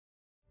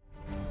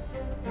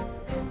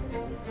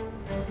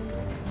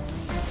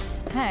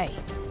Hey,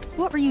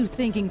 what were you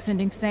thinking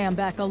sending Sam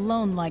back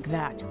alone like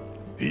that?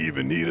 He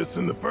even need us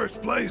in the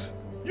first place?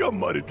 Your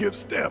mother'd give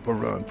Stamp a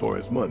run for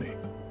his money.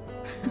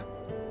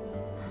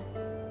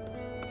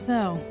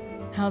 So,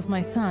 how's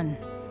my son?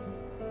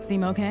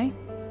 Seem okay?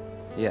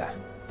 Yeah.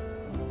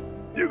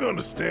 You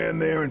gonna stand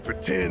there and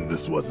pretend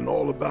this wasn't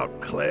all about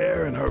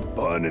Claire and her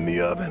bun in the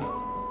oven?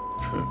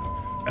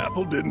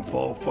 Apple didn't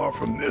fall far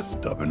from this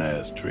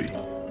stubborn-ass tree.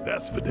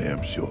 That's for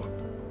damn sure.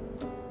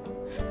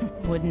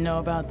 Wouldn't know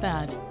about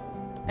that.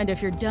 And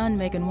if you're done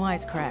making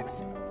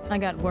wisecracks, I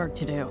got work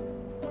to do.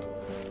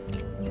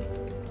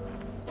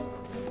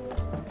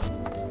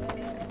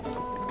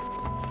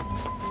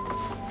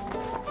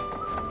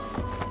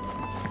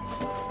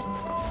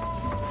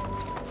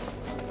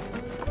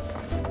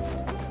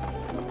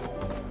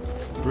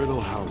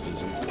 Brittle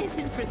houses and...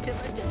 Isn't Priscilla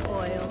just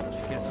oil?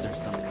 Guess there's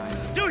some kind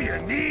of... Do you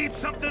need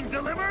something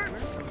delivered?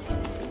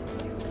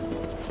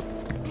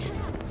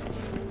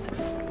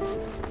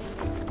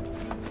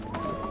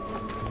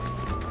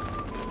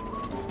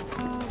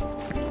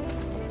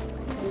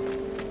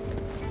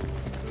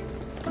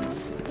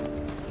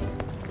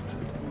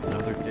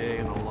 Another day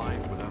in the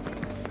life without...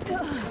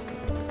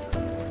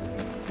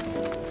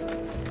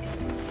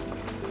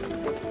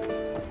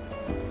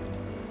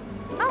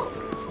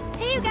 Oh,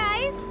 hey you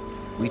guys!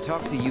 We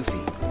talked to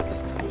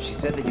Yuffie. She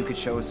said that you could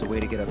show us a way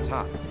to get up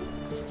top.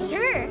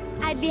 Sure,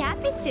 I'd be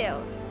happy to.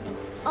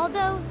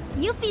 Although,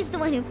 Yuffie's the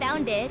one who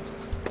found it.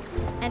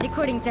 And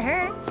according to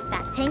her,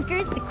 that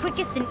tanker's the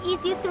quickest and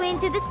easiest way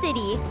into the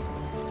city.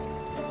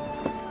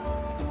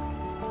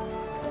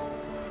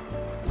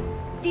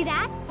 See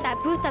that?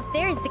 That booth up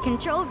there is the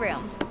control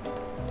room.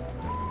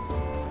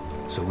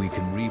 So we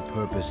can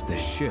repurpose the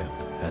ship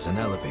as an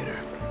elevator.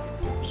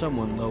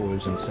 Someone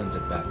lowers and sends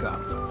it back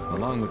up,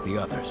 along with the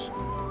others.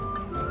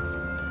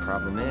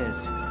 Problem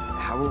is,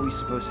 how are we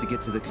supposed to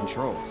get to the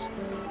controls?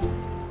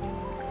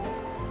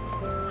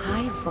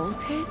 High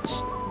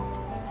voltage?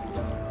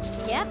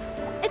 Yep,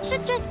 it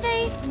should just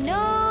say,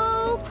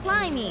 no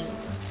climbing.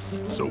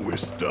 So we're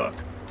stuck.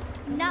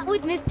 Not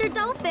with Mr.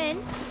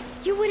 Dolphin.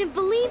 You wouldn't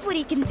believe what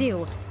he can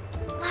do.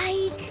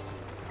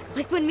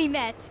 Like when we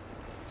met.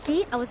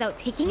 See, I was out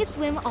taking a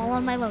swim all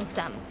on my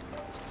lonesome.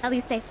 At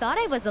least I thought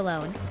I was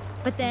alone.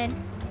 But then,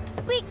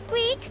 squeak,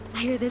 squeak, I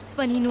hear this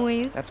funny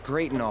noise. That's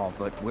great and all,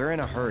 but we're in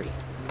a hurry.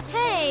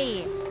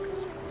 Hey!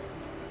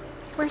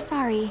 We're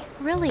sorry,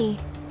 really.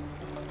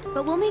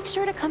 But we'll make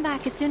sure to come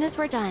back as soon as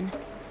we're done.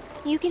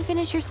 You can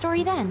finish your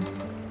story then.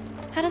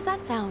 How does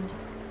that sound?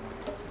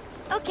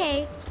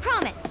 Okay,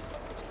 promise.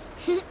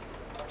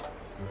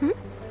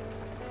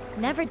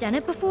 Never done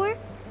it before?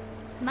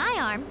 My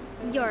arm,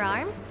 your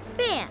arm,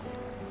 bam!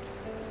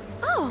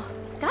 Oh,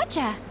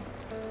 gotcha.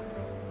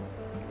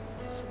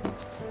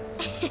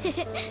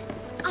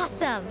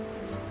 Awesome!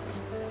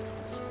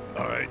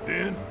 All right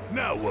then,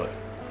 now what?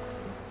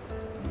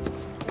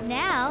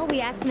 Now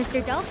we ask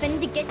Mr. Dolphin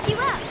to get you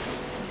up.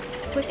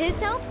 With his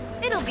help,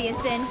 it'll be a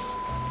cinch.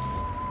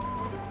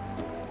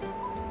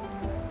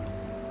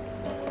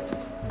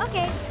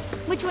 Okay,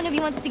 which one of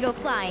you wants to go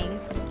flying?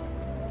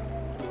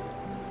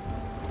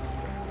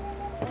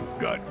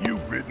 Got you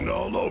written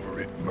all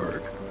over it,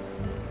 Merc.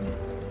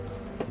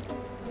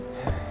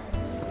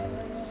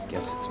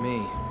 Guess it's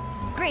me.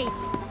 Great.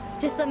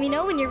 Just let me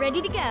know when you're ready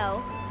to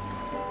go.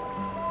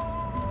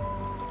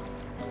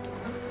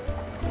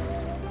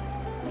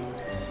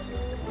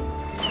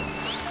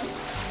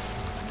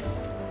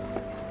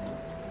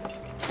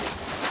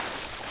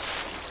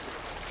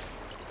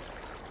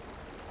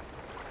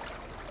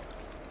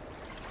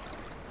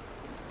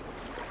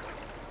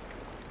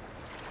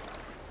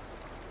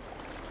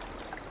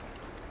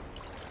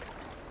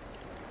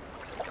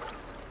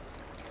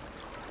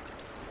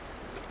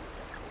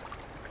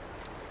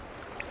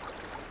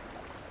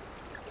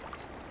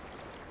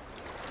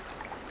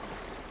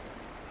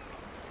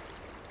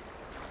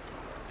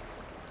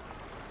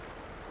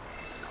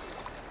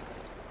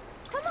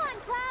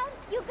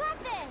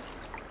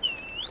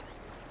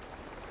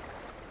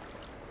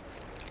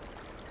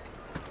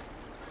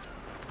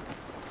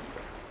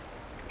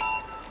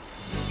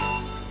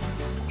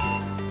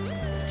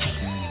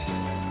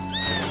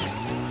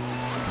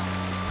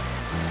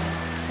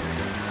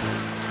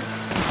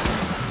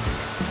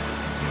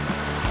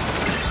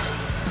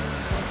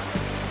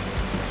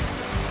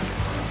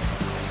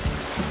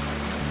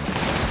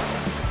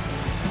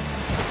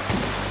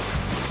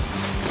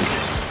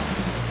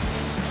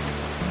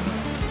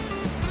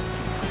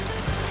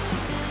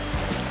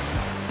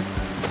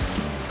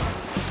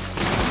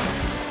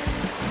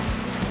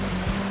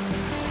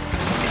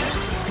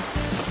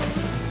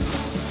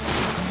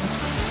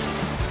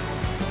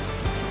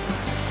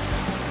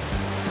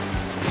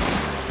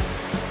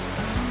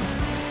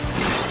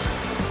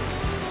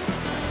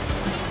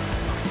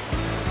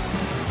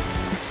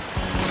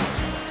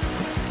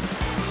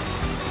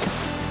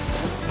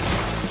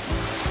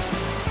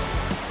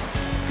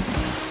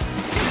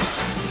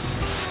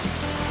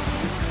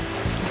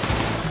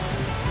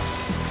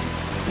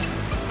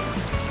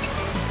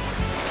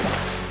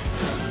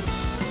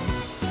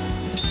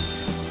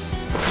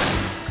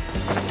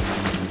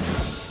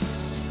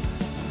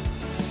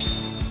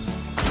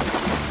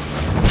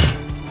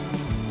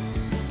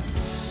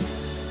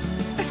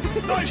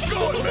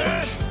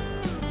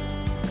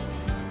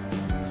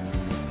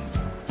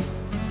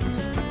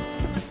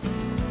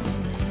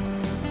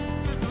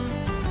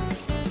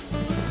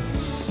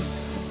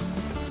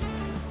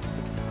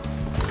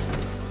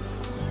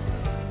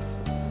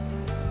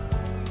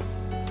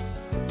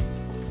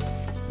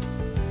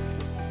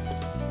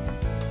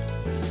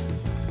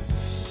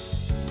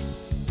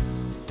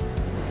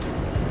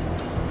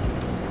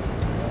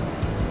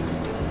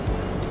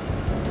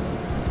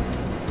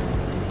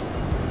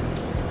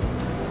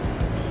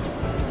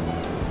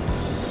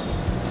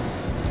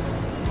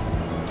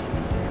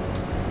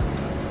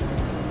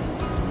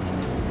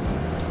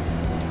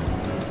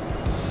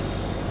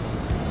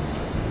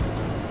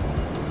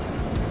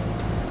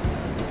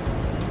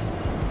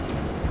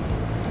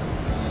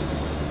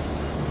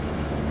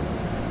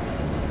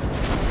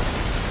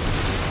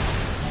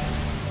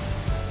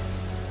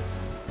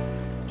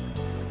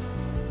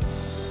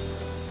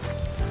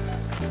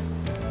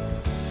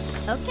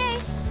 Okay,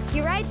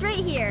 your ride's right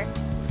here.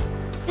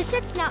 The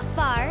ship's not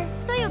far,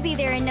 so you'll be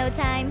there in no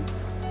time.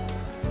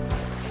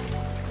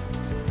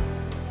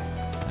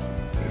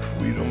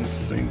 If we don't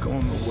sink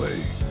on the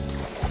way...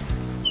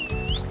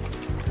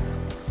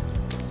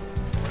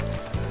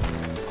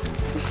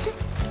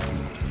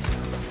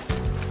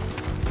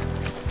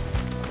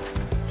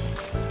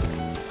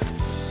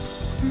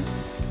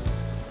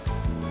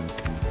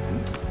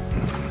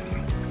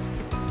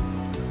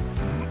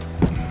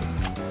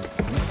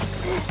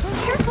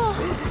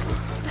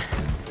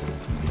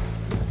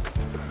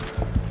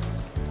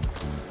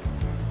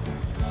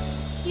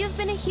 You've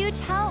been a huge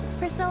help,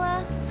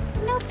 Priscilla.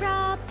 No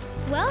prob.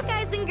 Well,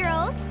 guys and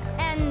girls,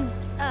 and,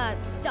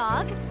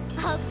 dog,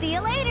 I'll see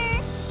you later.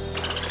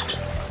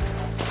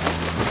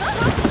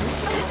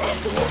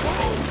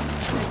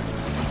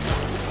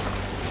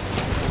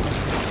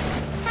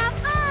 Have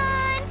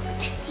fun!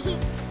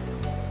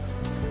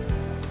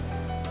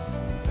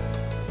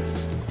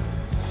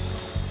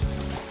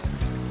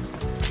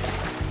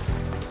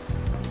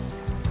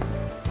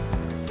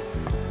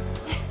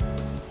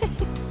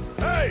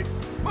 Hey,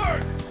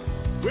 Mark!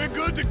 We're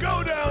good to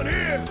go down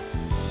here!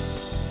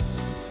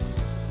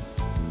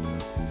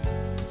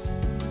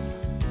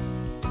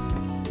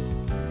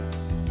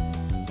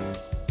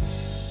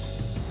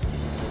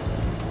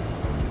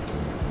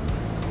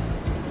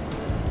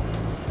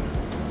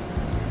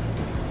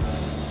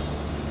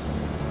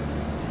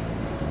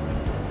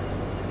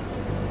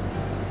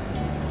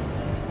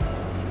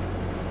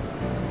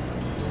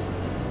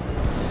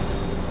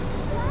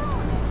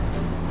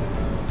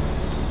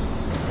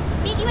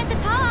 Meet you at the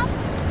top.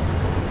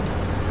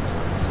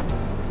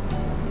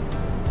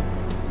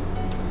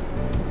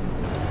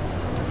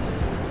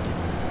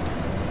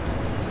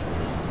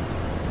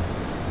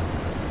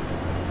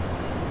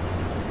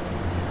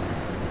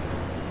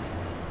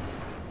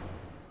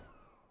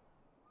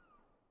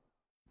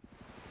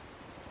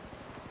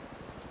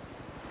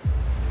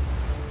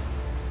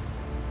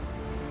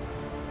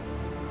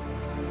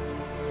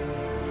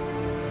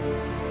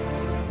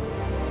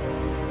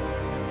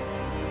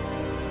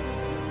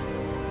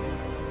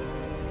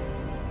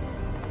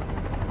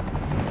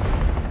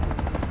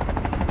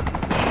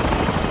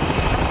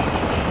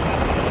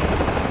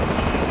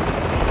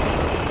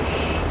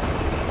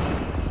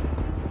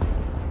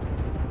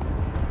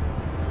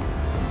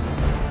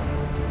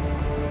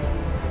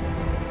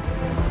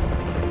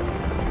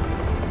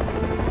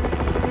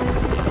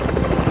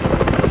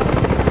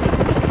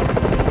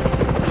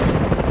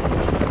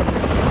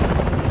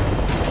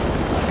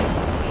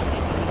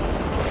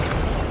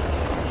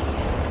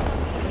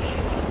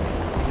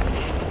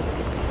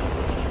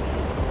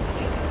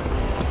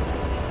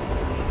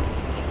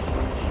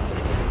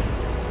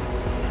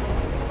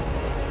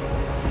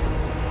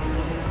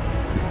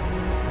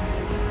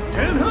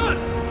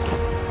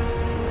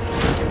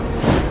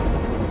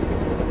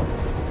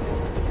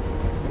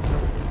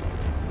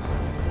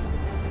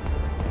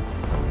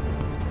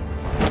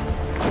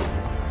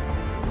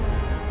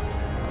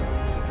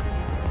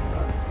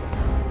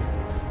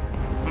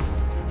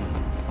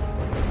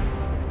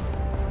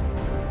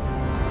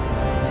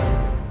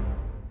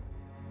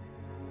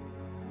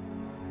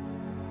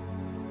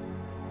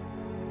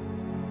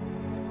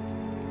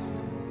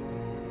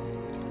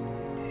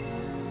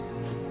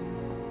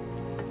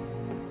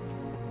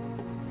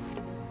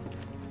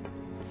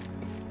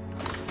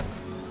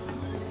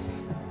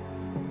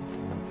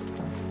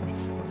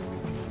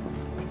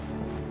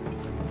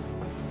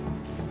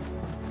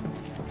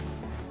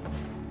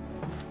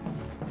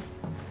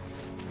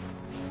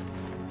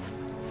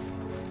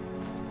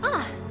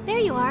 There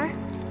you are.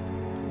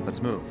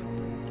 Let's move.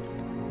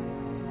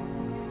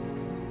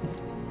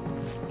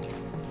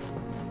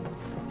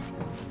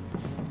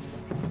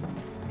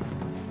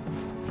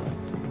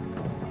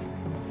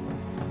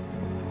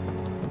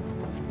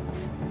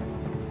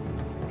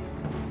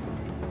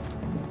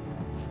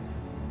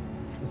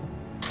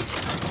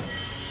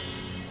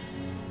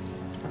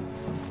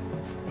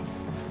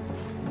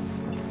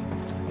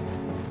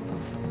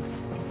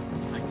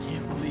 I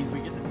can't believe we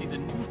get to see the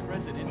new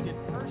president in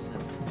person.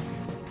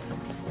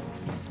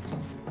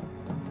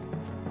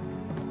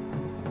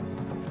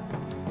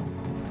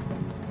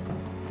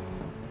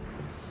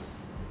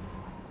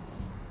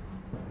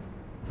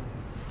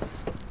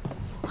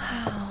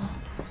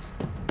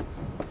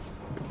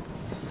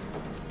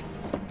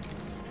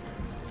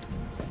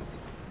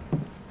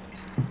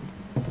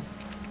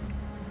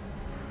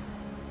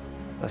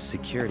 Less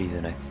security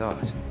than I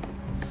thought.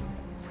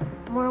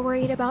 More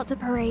worried about the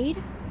parade?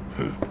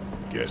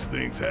 Guess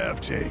things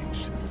have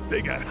changed.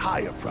 They got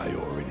higher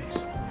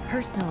priorities.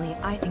 Personally,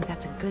 I think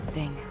that's a good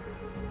thing.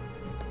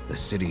 The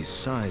city's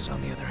size,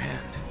 on the other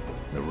hand.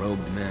 The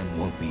robed men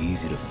won't be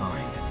easy to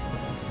find.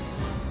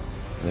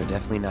 They're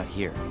definitely not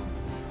here.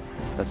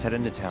 Let's head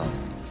into town.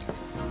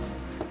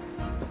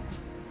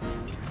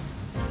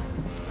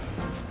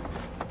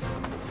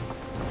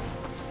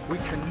 We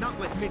cannot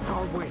let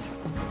Midgar win.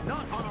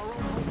 Not on our own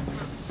home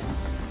turf.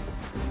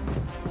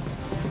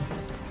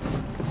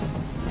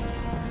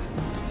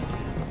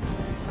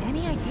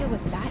 Any idea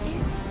what that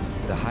is?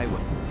 The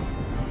highway.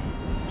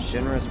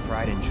 Shinra's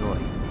pride and joy.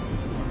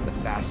 The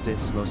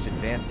fastest, most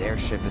advanced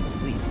airship in the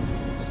fleet.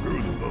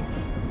 Screw the boat.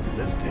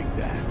 Let's take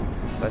that.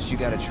 Plus you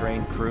got a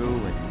trained crew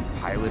and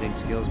piloting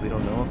skills we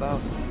don't know about,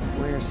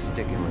 we're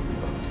sticking with the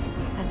boat.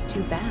 That's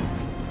too bad.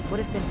 Would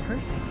have been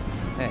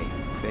perfect. Hey,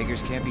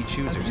 beggars can't be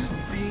choosers.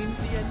 Have you seen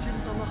the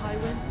engines on the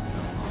Highwind?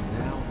 Come on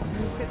now.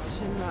 Because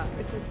Shinra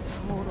is a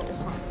total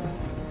hunk.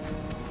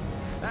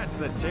 That's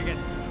the ticket.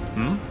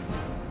 Hmm?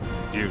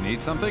 Do you need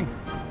something?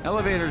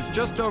 Elevator's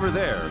just over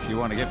there if you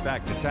want to get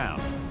back to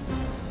town.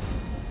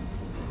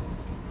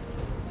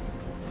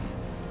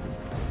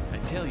 I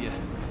tell you,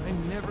 I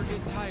never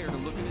get tired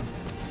of looking at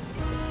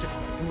that. Just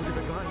order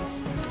the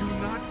guns. Do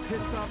not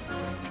piss up.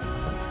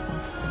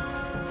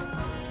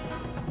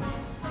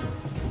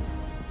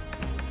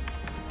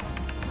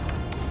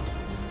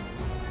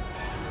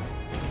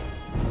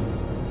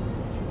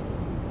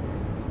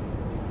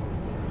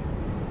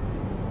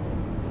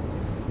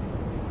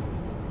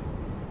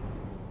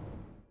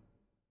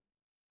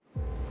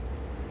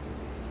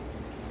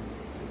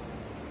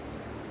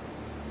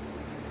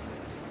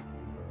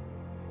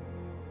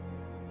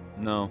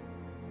 No,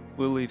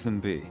 we'll leave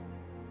them be.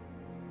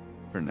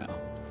 For now.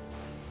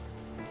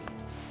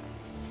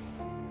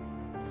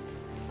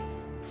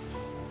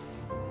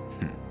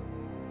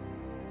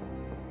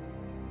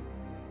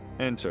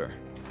 Enter.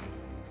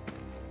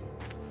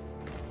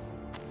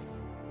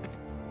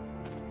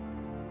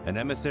 An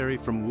emissary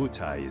from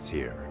Wutai is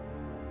here,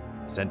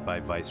 sent by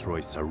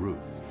Viceroy Saruf.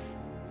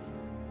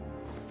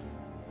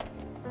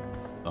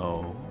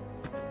 Oh?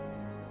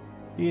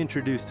 He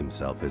introduced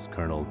himself as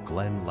Colonel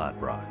Glenn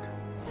Lodbrok.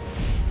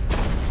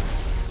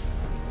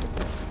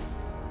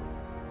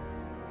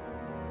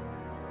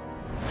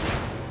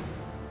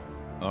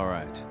 All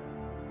right.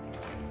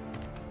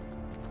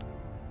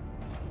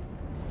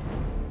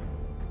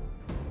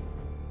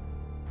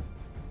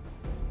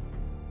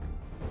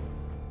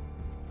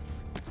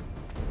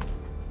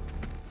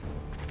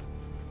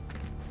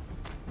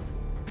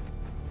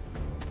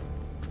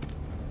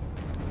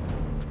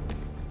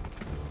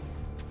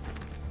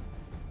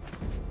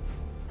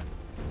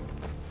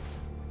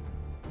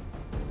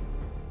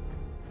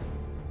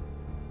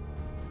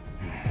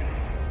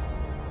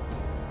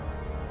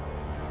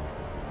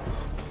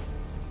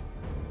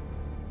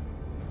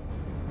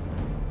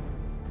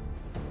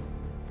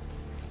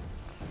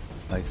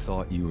 I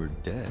thought you were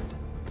dead.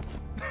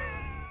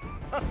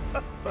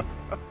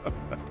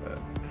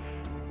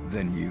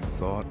 Then you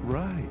thought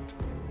right.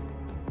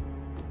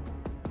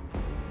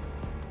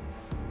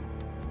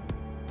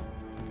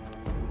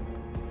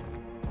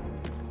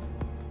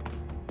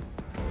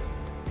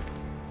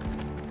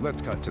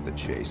 Let's cut to the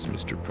chase,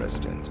 Mr.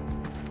 President.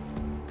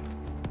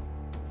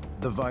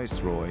 The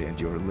Viceroy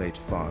and your late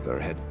father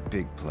had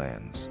big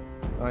plans.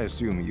 I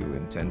assume you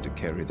intend to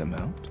carry them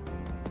out?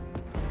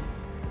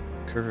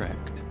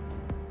 Correct.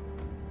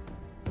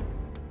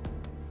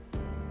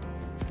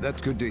 That's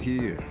good to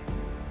hear.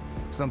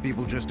 Some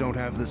people just don't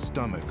have the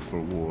stomach for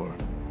war.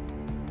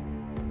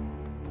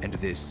 And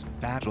this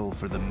battle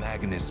for the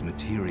Magnus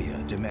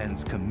Materia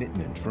demands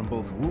commitment from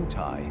both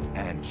Wutai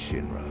and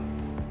Shinra.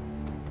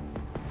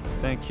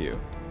 Thank you.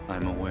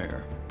 I'm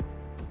aware.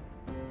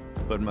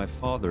 But my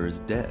father is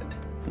dead,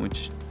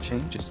 which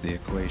changes the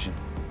equation.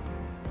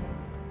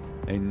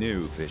 A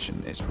new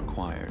vision is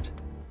required.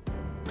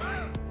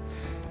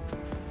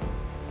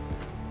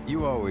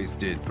 You always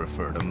did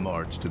prefer to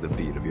march to the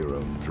beat of your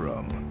own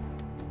drum.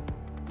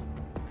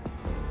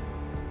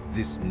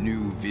 This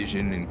new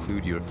vision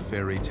include your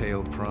fairy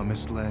tale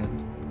promised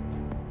land?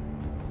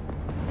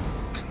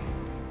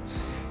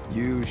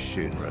 You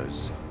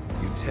Shinras,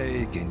 you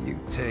take and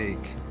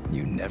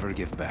you never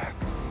give back.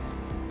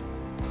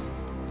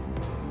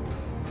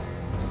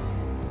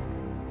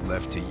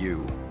 Left to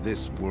you,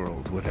 this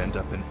world would end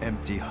up an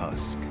empty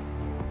husk.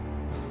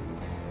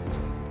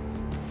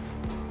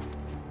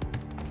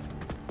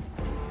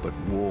 But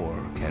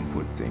war can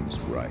put things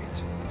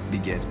right.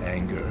 Beget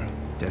anger,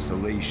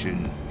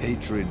 desolation,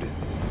 hatred,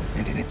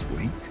 and in its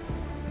wake,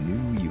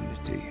 new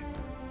unity.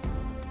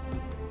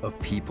 A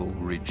people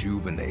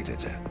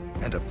rejuvenated,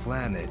 and a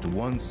planet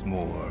once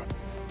more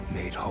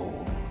made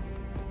whole.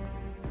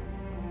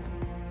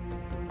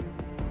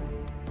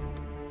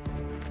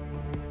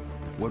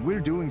 What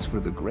we're doing's for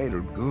the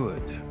greater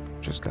good.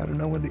 Just gotta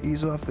know when to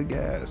ease off the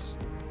gas.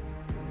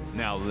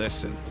 Now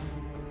listen.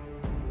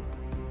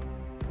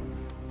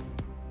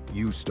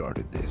 You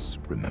started this,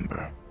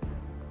 remember?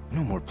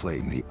 No more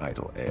playing the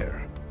idle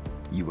heir.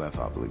 You have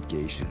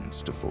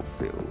obligations to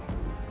fulfill.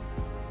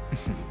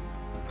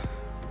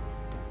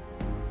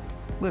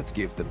 Let's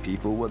give the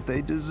people what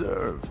they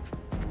deserve.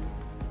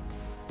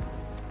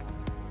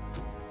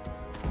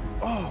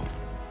 Oh,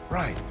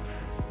 right.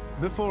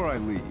 Before I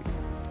leave,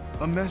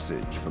 a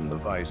message from the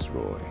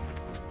Viceroy.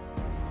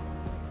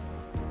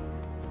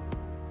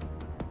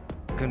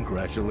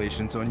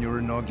 Congratulations on your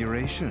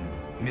inauguration,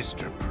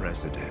 Mr.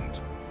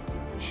 President.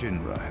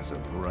 Shinra has a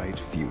bright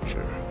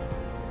future.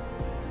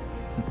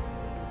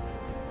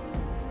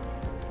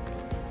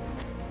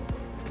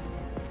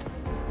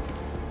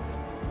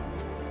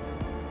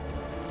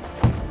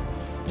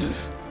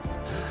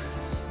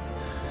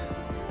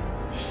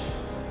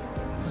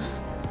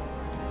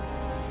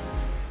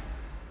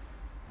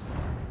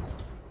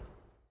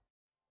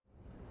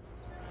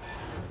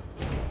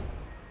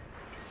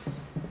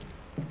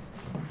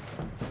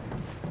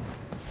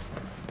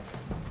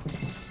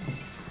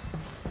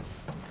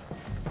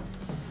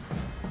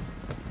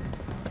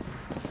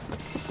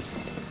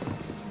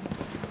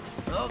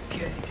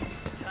 Okay,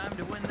 time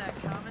to win that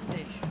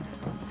commendation.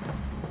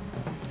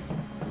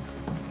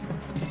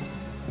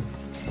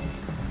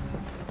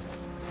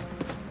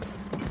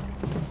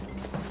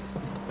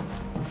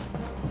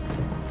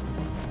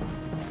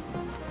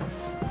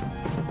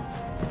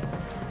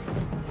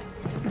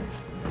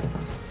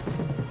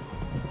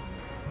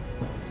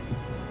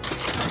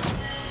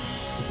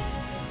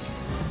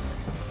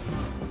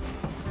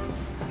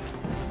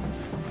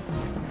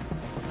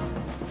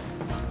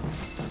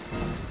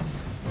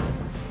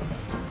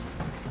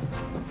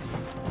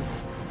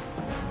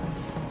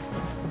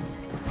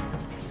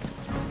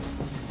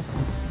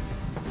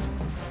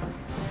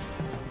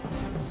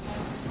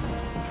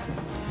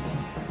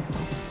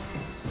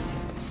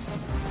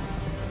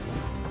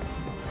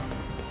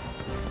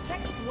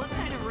 What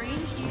kind of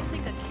range do you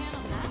think a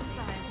cannon that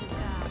size has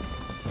got?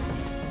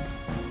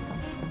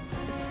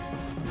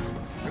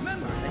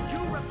 Remember that you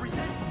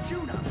represent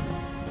Juno.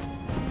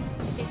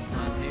 It's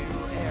a new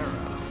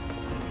era.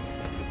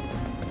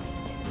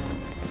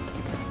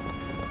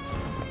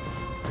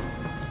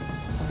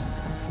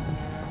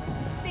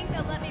 Think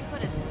they'll let me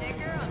put a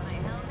sticker on my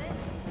helmet?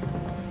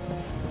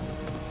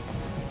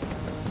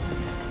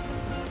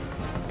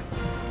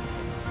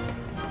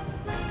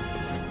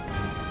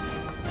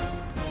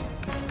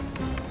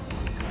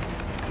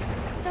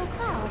 So,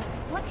 Cloud,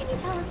 what can you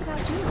tell us about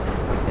Juno?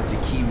 It's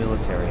a key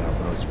military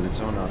outpost with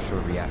its own offshore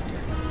reactor.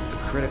 A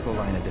critical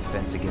line of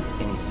defense against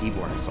any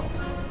seaborne assault.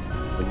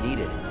 When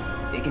needed,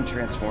 it can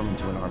transform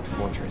into an armed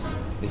fortress.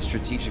 Its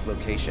strategic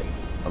location,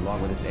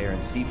 along with its air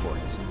and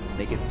seaports,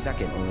 make it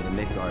second only to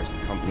Midgar's, the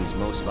company's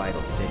most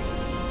vital city.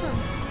 Huh.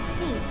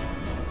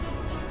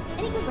 Neat.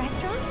 Any good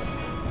restaurants?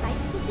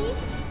 Sights to see?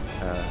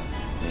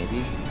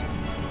 Maybe?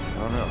 I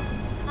don't know.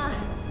 Ah,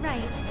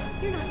 right.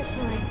 You're not the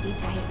touristy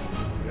type.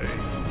 Hey,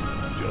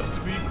 just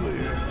to be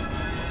clear,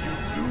 you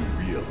do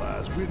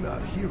realize we're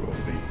not here on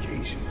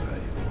vacation,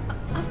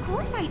 right? Of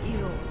course I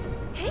do.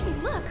 Hey,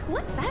 look,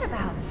 what's that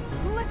about?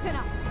 Listen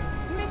up.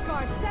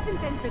 Midgar's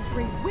 7th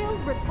Infantry will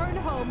return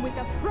home with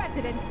the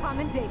President's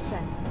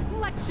commendation.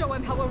 Let's show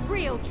him how a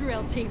real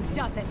drill team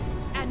does it,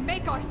 and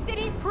make our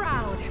city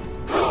proud.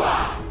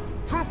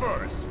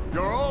 Troopers,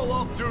 you're all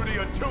off duty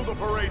until the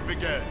parade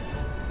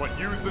begins. But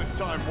use this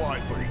time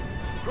wisely.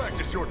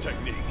 Practice your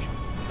technique.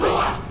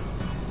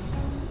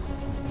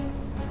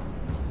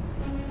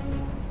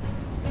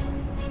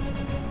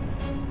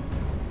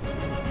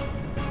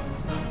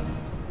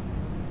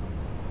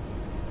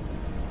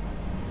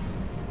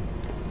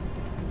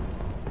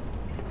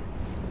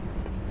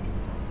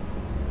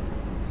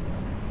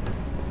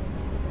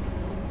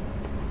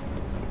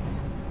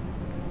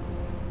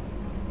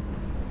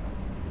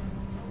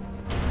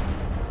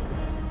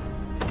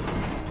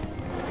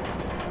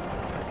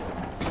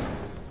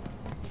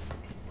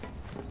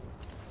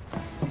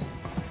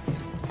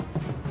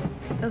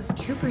 Those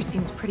troopers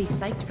seemed pretty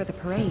psyched for the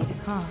parade,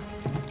 huh?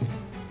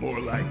 More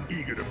like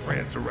eager to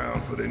prance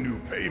around for their new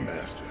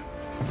paymaster.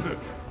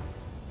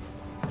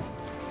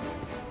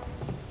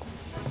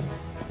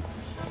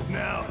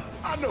 Now,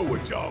 I know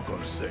what y'all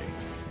gonna say,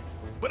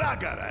 but I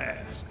gotta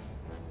ask.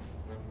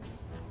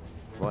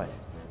 What?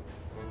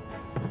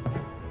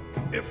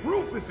 If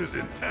Rufus is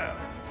in town,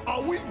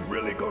 are we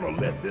really gonna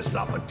let this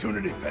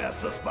opportunity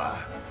pass us by?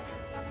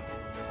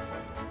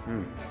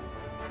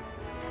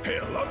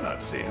 Hell, I'm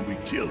not saying we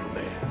kill the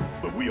man,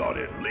 but we ought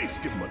to at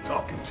least give him a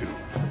talking to.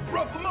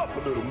 Rough him up a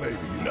little maybe,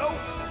 you know?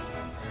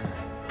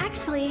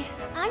 Actually,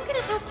 I'm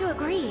gonna have to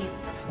agree.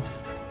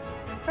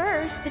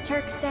 First, the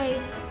Turks say,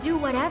 do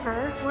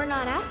whatever, we're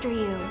not after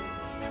you.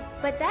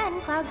 But then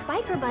Cloud's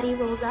biker buddy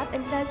rolls up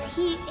and says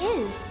he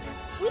is.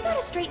 We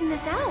gotta straighten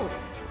this out.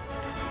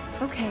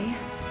 Okay,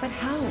 but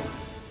how?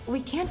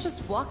 We can't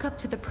just walk up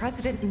to the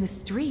President in the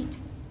street.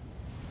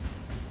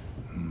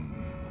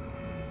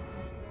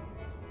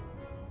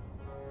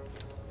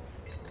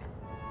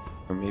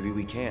 Or maybe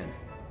we can.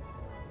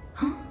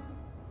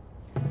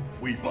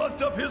 We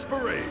bust up his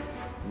parade.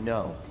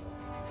 No.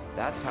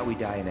 That's how we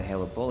die in a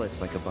hail of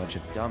bullets like a bunch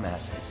of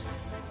dumbasses.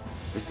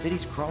 The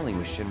city's crawling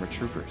with Shinra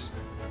troopers.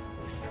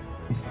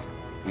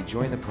 We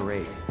join the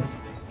parade.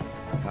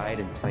 Hide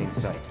in plain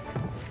sight.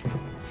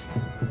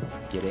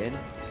 Get in,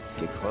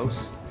 get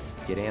close,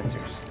 get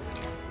answers.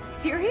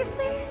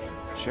 Seriously?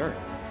 Sure.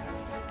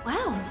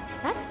 Wow,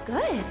 that's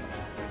good.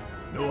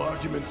 No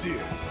arguments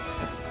here.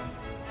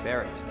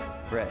 Barrett,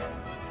 Brett,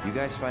 you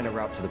guys find a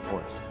route to the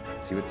port.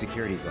 See what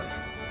security's like.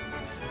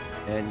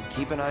 And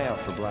keep an eye out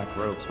for black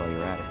robes while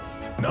you're at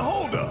it. Now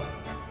hold up!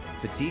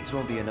 Fatigues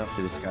won't be enough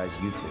to disguise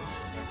you two.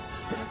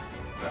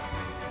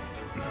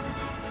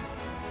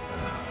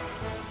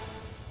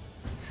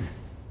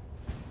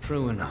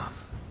 True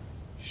enough.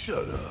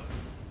 Shut up.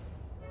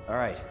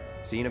 Alright,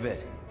 see you in a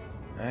bit.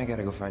 I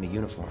gotta go find a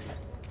uniform.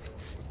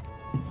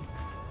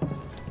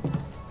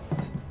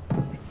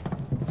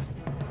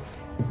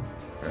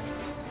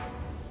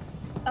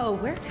 Oh,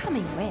 we're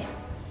coming with.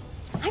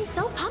 I'm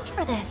so pumped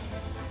for this.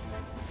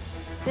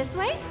 This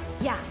way?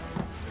 Yeah.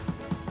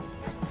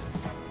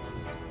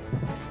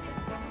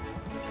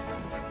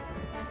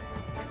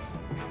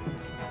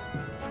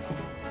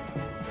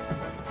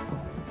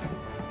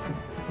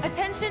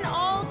 Attention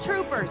all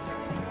troopers.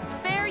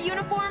 Spare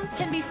uniforms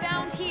can be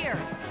found here.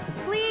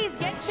 Please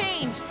get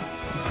changed.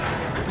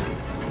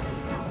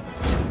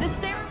 The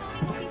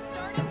ceremony will be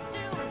starting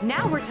soon.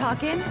 Now we're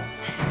talking.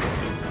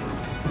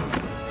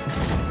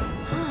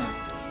 Huh.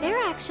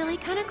 They're actually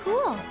kind of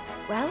cool.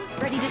 Well,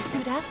 ready to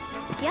suit up?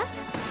 Yep.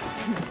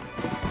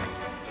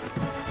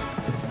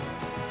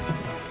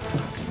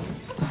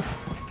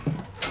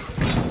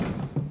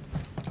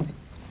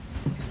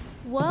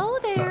 Whoa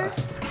there.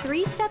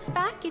 3 steps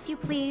back, if you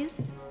please.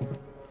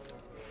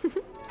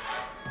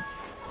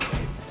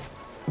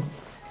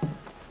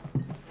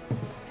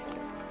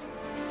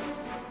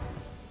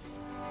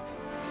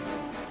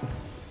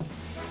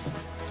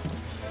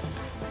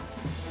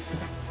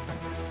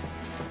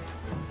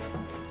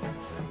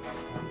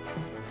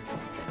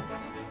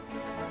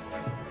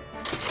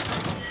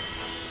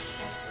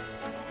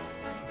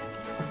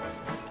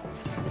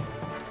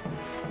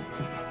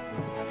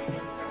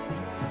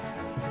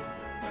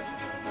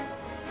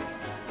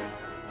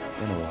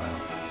 Been a while.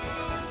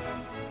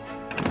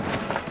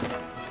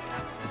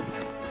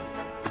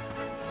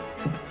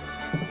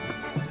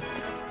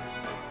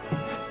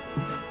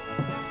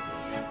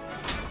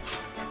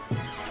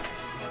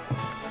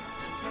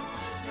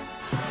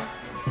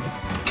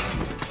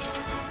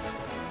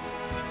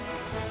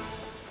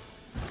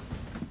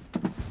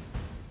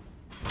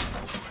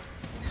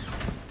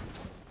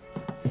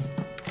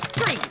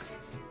 Freeze!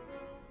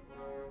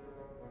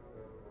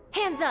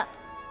 Hands up.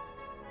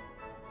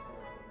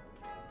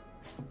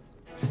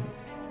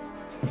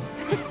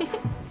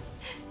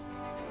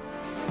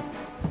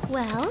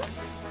 Well?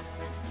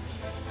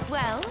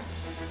 Well?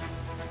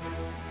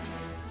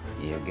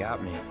 You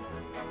got me.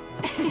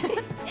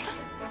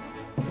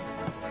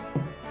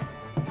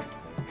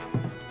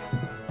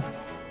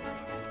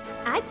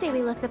 I'd say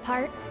we look the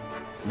part.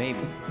 Maybe.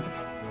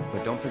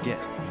 But don't forget,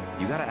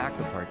 you gotta act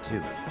the part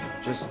too.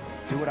 Just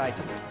do what I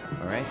do,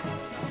 alright?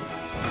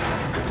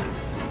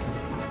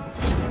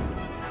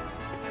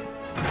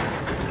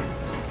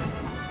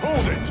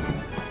 Hold it!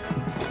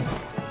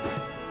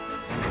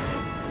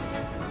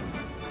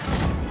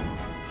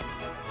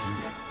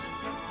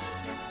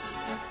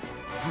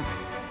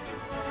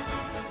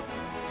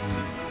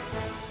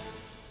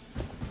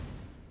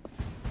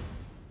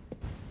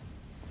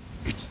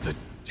 It's the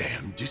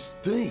damnedest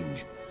thing.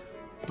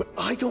 But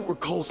I don't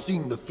recall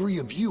seeing the 3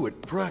 of you at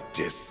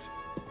practice.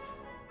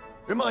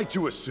 Am I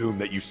to assume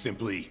that you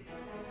simply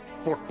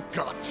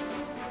forgot?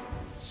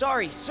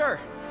 Sorry, sir.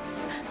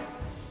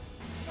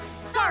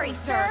 Sorry,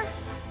 sir.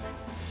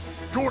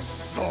 You're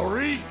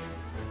sorry?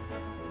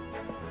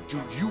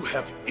 Do you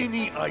have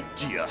any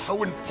idea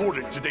how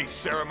important today's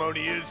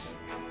ceremony is?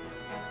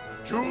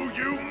 Do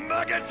you,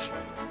 maggot?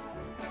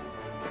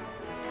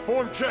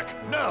 Form check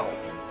now.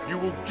 You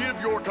will give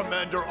your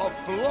commander a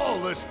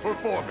flawless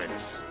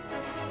performance.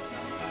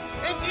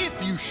 And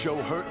if you show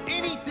her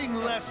anything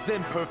less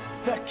than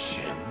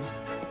perfection,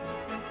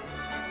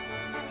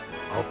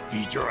 I'll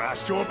feed your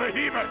ass to a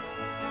behemoth!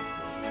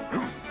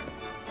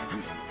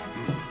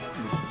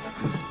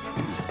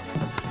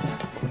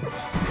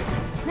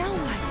 Now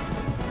what?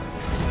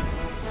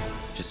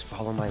 Just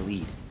follow my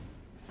lead.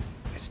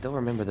 I still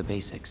remember the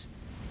basics.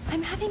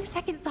 I'm having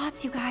second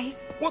thoughts, you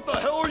guys. What the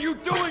hell are you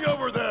doing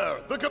over there?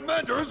 The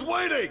commander is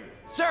waiting!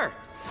 Sir!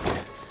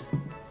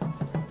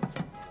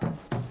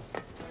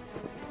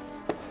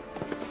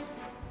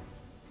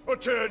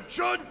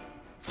 Attention!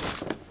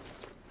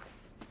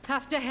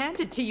 Have to hand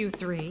it to you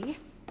 3.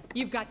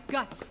 You've got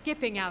guts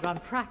skipping out on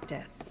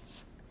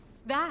practice.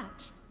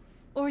 That,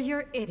 or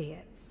you're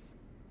idiots.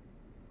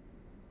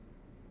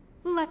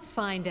 Let's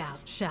find out,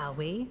 shall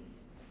we?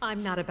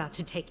 I'm not about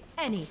to take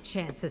any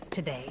chances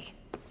today.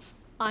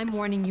 I'm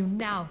warning you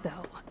now,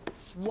 though.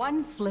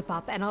 One slip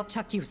up and I'll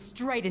chuck you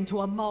straight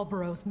into a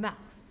Marlboro's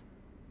mouth.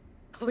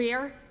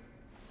 Clear?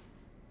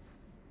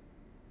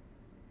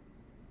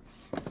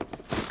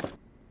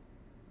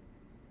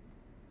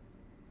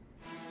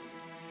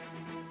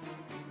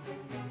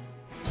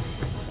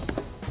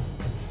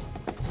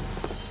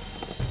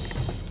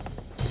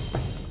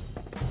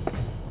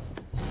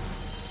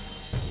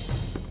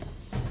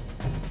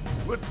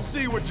 Let's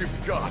see what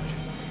you've got.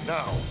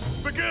 Now,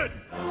 begin!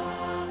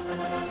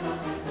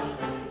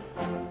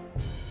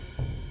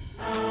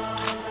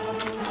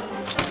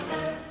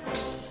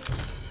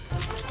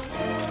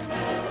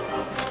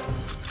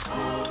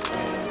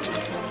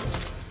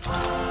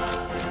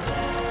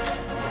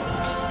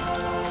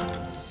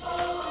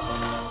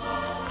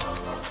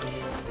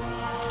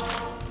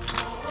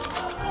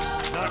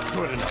 Not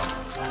good enough.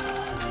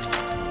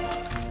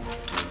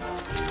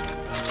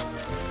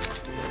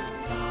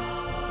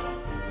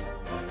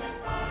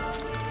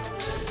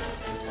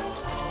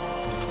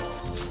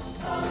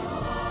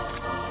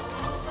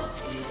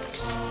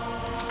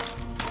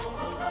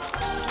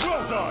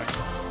 Well done!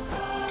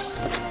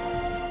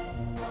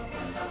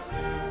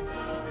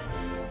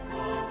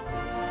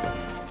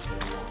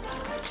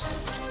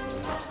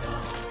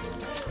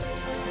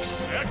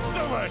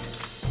 Excellent!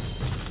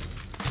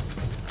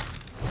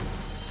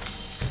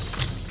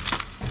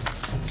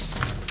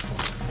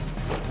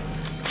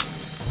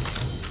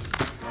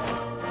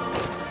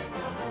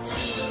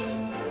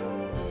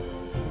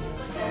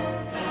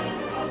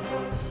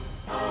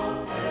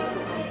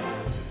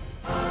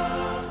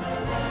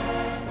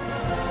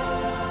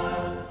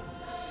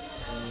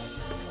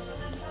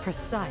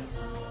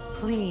 Precise,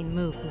 clean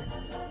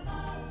movements.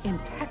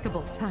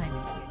 Impeccable timing.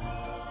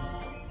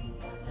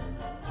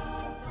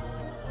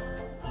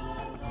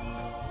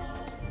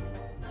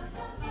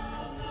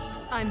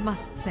 I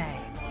must say,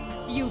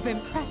 you've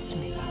impressed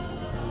me.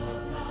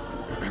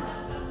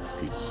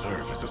 He'd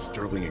serve as a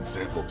sterling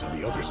example to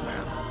the others,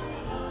 ma'am.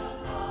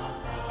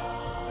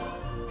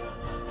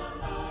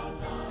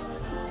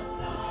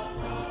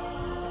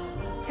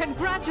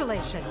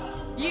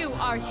 Congratulations! You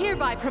are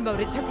hereby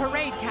promoted to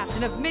Parade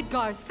Captain of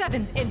Midgar's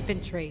 7th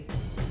Infantry.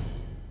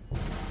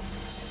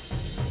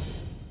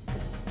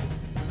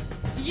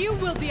 You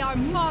will be our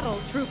model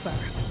trooper,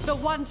 the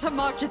one to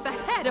march at the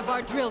head of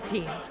our drill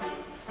team.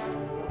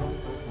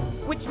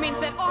 Which means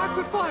that our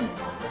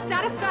performance,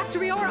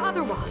 satisfactory or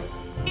otherwise,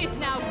 is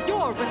now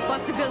your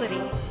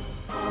responsibility.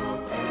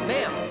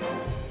 Ma'am!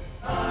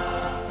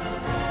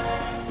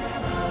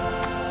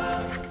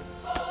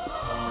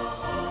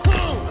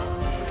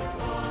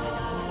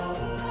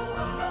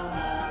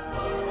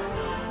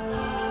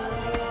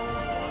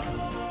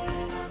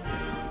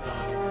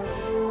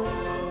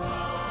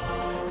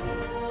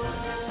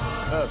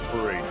 As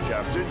parade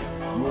captain,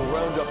 you will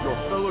round up your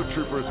fellow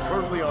troopers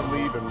currently on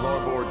leave in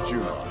Larboard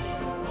Juna.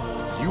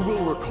 You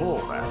will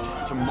recall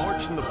that, to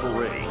march in the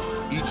parade,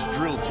 each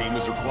drill team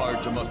is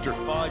required to muster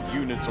 5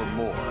 units or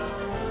more.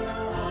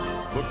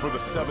 Look for the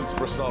 7th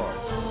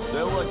Brassards.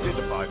 They'll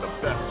identify the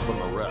best from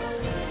the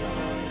rest.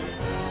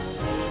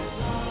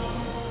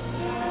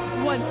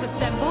 Once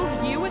assembled,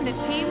 you and the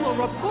team will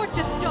report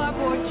to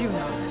Starboard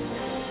Juno.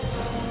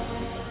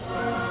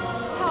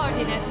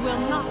 Tardiness will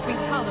not be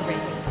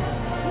tolerated.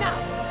 Now,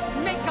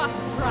 make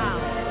us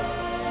proud.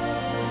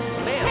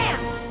 Ma'am!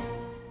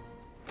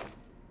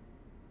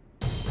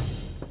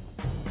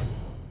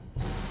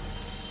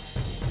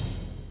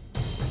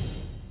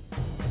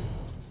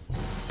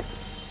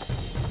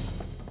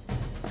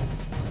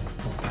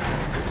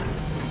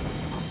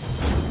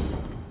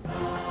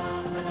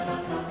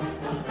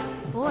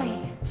 Boy,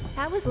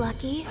 that was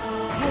lucky.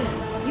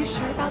 Hey, you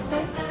sure about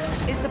this?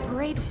 Is the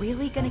parade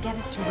really gonna get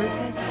us to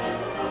Rufus?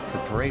 The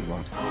parade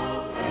won't.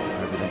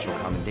 The presidential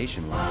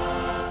commendation will.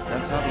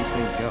 That's how these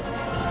things go.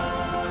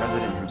 The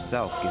president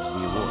himself gives the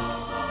award.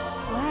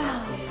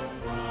 Wow.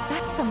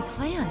 That's some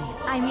plan.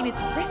 I mean,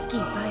 it's risky,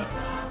 but...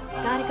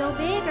 Gotta go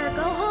big or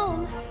go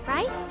home,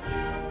 right?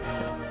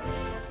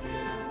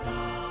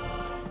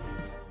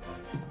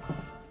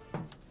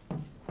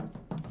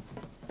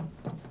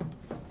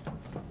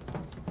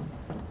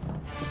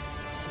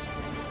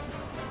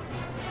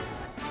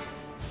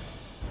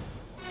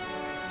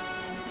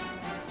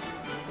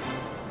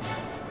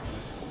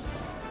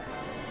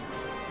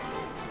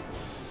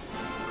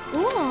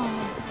 Cool.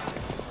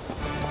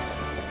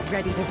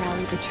 Ready to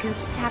rally the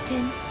troops,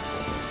 Captain?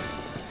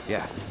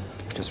 Yeah,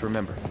 just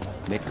remember,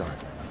 Midgard,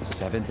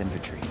 7th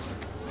Infantry.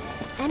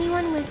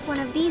 Anyone with one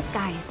of these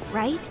guys,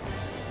 right?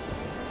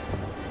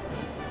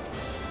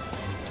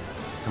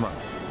 Come on.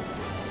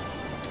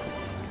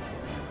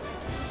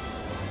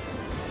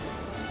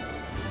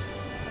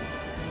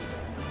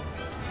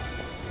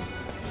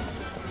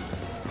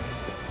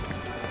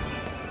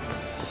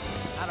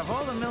 Out of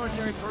all the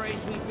military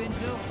parades we've been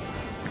to,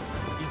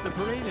 is the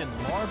parade in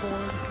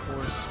Larboard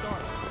or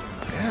Starboard?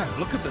 Yeah,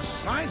 look at the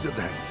size of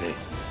that thing.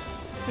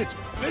 It's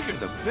bigger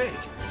than big.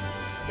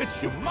 It's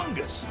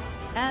humongous.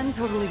 And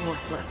totally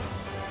worthless.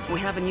 We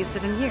haven't used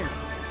it in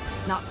years.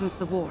 Not since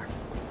the war.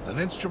 An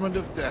instrument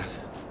of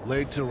death,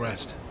 laid to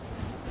rest.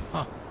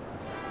 Huh.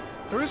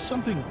 There is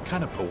something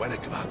kind of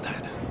poetic about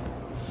that.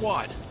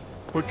 What?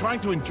 We're trying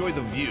to enjoy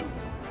the view.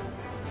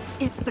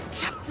 It's the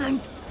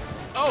captain.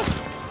 Oh!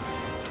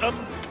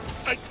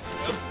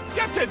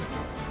 Captain!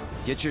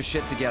 Get your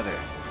shit together.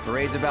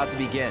 Parade's about to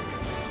begin.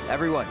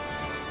 Everyone,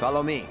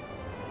 follow me.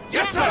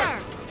 Yes, sir!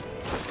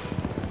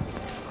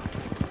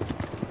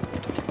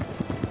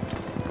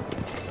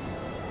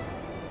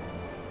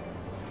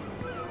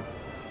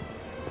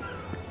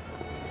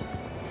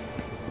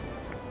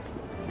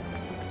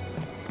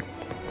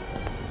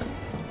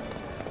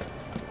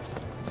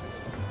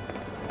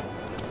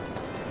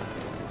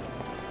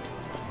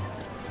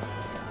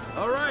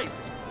 All right.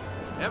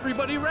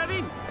 Everybody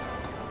ready?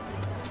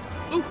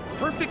 Ooh,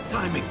 perfect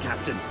timing,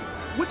 Captain.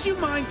 Would you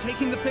mind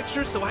taking the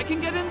picture so I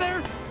can get in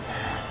there?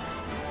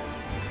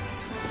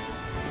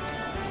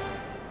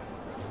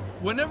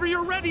 Whenever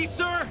you're ready,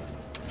 sir!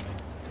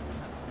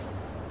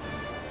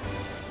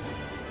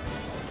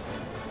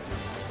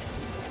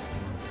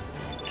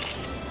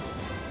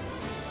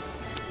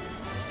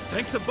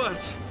 Thanks a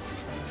bunch.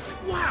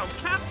 Wow,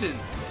 Captain!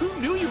 Who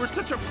knew you were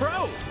such a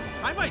pro?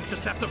 I might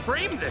just have to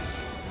frame this.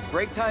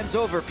 Break time's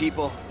over,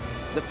 people.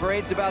 The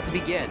parade's about to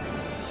begin.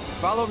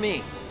 Follow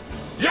me.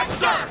 Yes,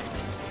 sir!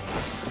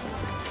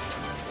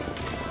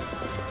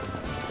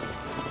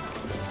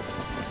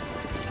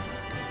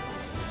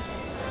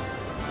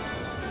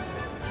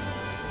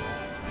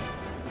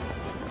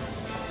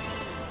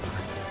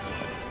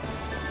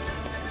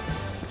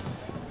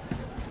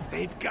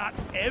 They've got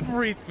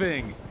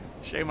everything.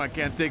 Shame I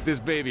can't take this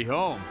baby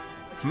home.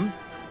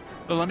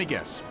 Well, let me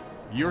guess.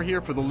 You're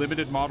here for the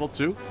limited model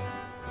too?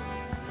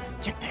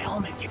 Check the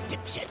helmet, you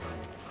dipshit.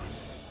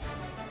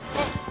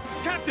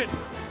 Oh, Captain!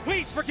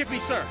 Please forgive me,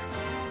 sir!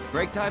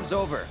 Break time's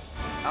over.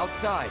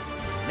 Outside.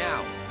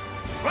 Now.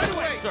 Right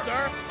away, sir!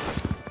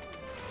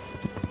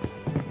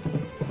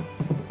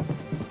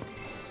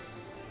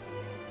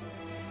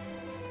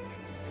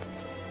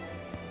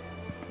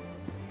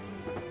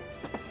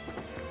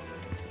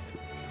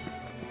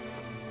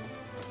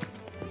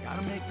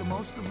 Gotta make the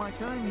most of my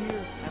time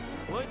here. Have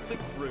to quite the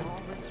thrill.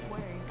 all this way.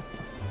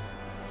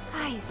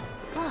 Guys,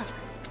 look.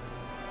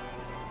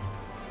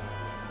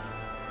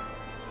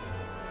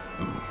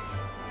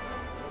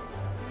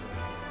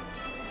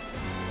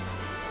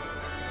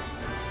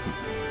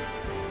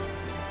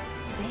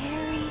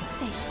 Very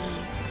fishy.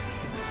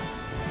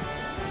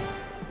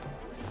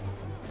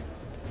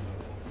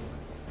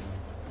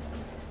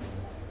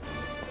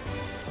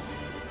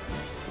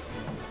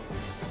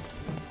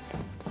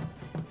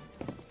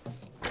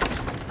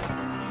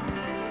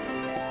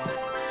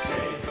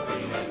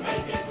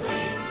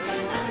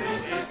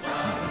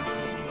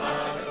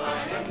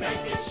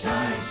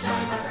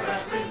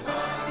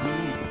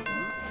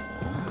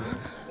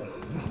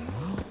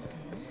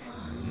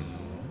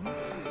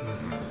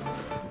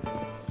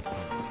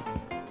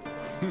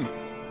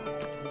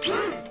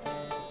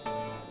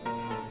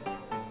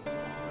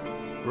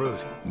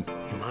 Rude,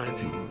 you mind?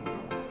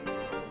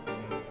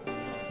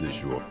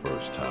 This your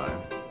first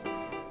time?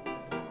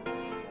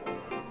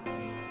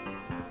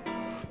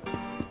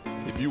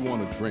 If you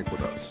want to drink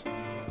with us,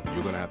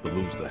 you're gonna have to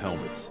lose the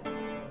helmets.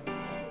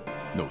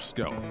 No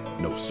scout,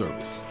 no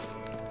service.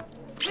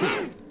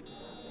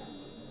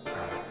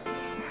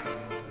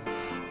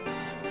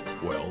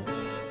 Well,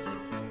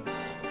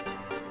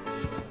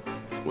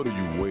 what are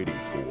you waiting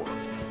for?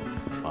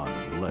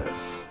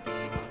 Unless...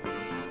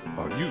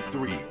 Are you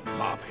three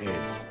mop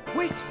heads?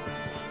 Wait!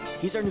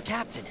 He's our new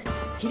captain.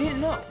 He didn't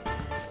know.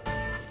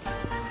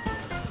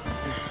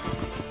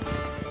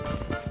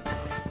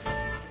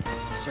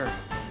 Sir,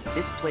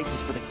 this place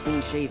is for the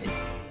clean-shaven.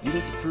 You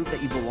need to prove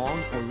that you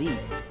belong or leave.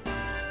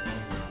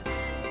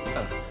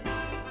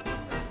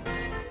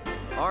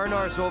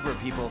 R&R's over,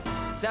 people.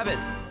 7th,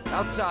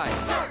 outside.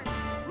 Sir!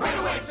 Right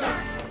away,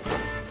 sir!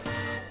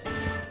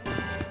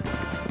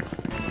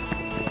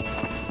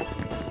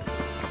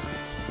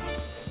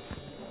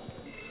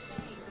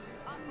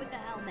 Off with the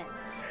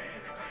helmets.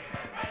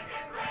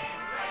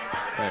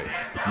 Hey,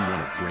 if you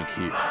want to drink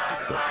here,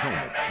 the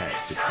helmet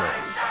has to go.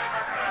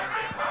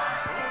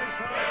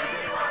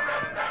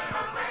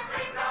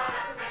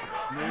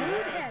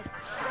 Smooth heads,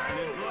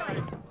 shining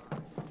bright.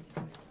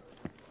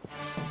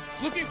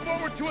 Looking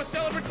forward to a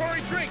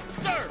celebratory drink,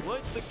 sir!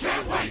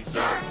 Can't wait,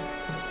 sir!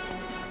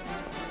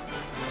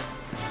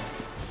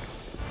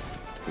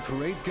 The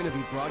parade's gonna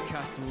be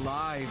broadcast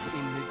live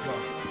in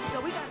Midgard.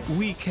 So we got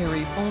We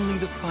carry only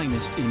the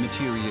finest in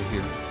materia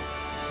here.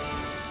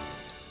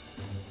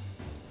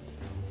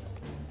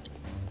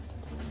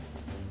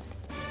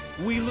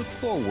 We look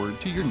forward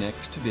to your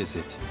next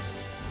visit.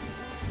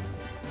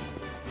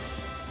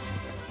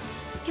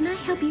 Can I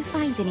help you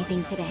find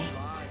anything today?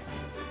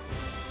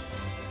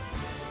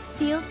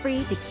 Feel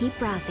free to keep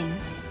browsing.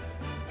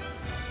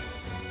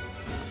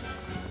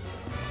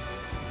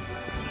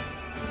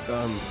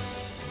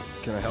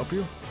 Can I help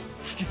you?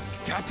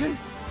 Captain?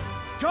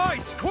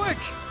 Guys, quick!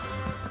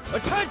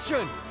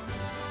 Attention!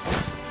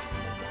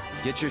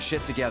 Get your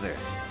shit together.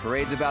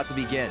 Parade's about to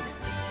begin.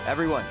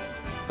 Everyone,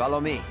 follow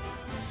me.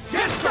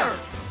 Yes, sir!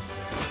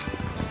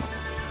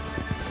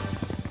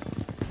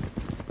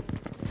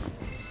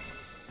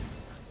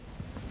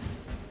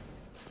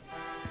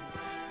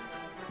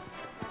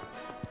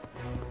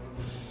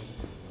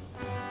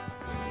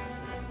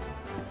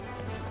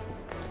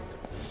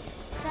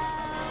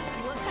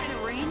 What kind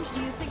of range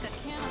do you think a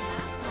cannon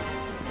that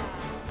size has got?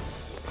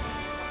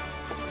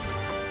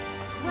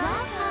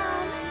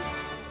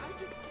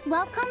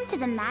 Welcome to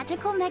the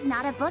Magical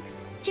Magnata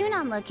Books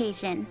Junon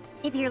location.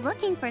 If you're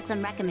looking for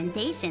some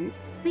recommendations,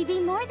 we'd be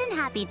more than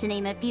happy to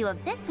name a few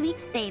of this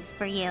week's faves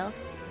for you.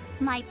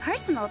 My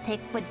personal pick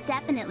would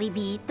definitely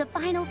be The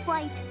Final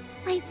Flight.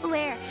 I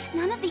swear,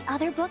 none of the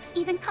other books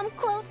even come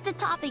close to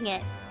topping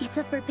it. It's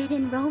a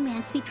forbidden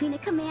romance between a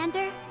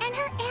commander and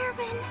her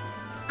airman.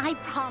 I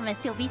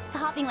promise you'll be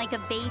sobbing like a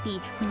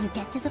baby when you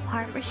get to the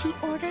part where she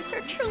orders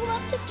her true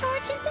love to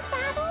charge into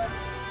battle.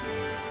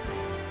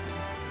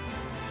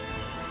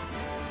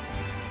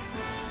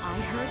 I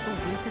heard the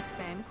Rufus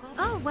fan club.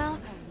 Oh, well,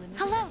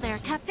 hello there,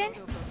 Captain.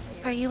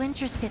 Are you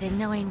interested in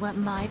knowing what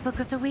my book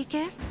of the week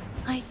is?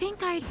 I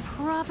think I'd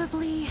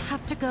probably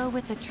have to go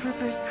with the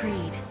Trooper's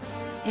Creed.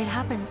 It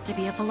happens to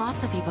be a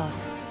philosophy book.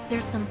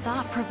 There's some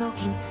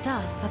thought-provoking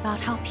stuff about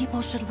how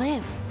people should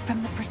live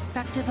from the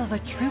perspective of a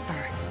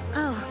trooper.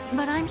 Oh,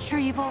 but I'm sure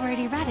you've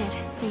already read it,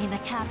 being a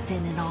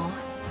captain and all.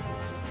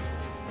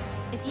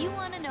 If you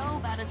want to know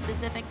about a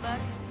specific book,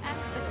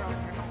 ask the girls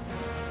for help.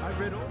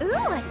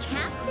 Ooh, a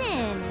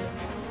captain!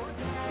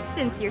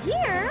 Since you're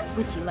here,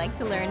 would you like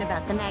to learn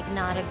about the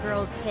Magnata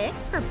Girls'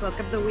 picks for Book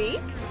of the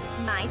Week?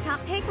 My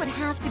top pick would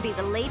have to be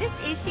the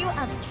latest issue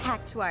of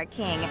Cactuar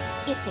King.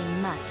 It's a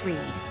must-read.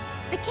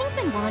 The king's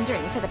been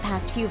wandering for the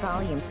past few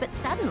volumes, but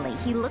suddenly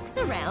he looks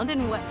around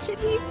and what should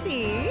he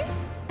see?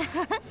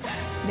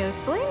 No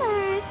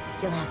spoilers.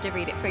 You'll have to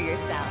read it for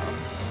yourself.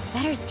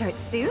 Better start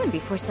soon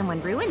before someone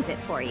ruins it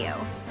for you.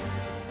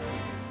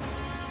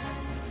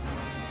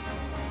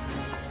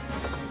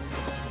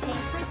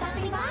 Thanks for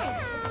stopping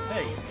by.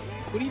 Hey,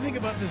 what do you think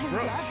about this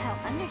brooch? I love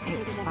how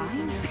understated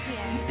everything is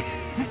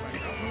here.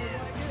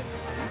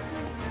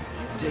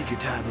 Take your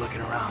time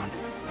looking around.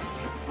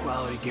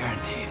 Quality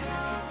guaranteed.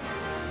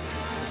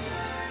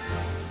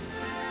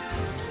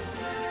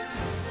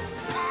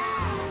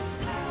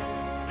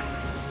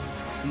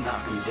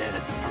 Knock 'em dead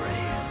at the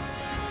parade.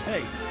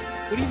 Hey,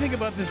 what do you think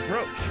about this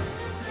brooch?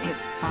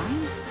 It's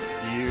fine.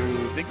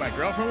 You think my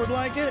girlfriend would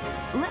like it?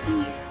 Let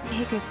me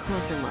take a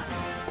closer look.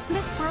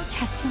 This brooch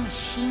has 2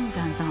 machine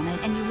guns on it,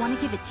 and you want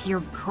to give it to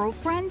your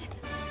girlfriend?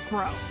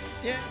 Bro.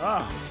 Yeah.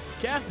 Oh,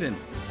 Captain.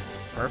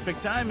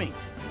 Perfect timing.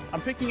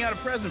 I'm picking out a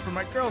present for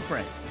my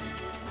girlfriend.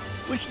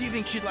 Which do you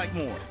think she'd like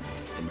more?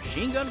 The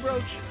machine gun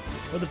brooch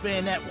or the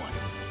bayonet one?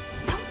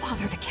 Don't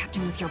bother the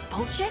captain with your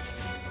bullshit.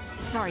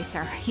 Sorry,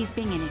 sir. He's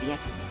being an idiot.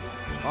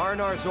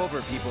 R&R's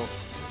over, people.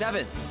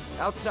 7th,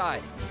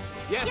 outside.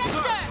 Yes,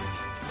 sir!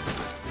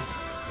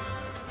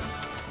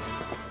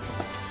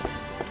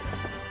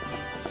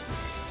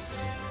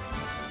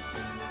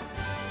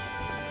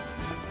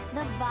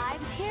 The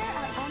vibes here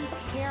are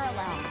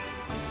unparalleled.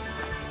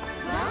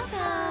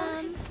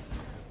 Welcome.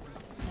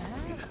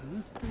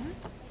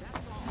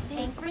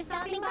 Thanks for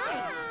stopping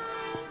by.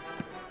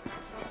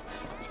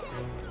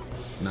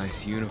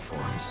 Nice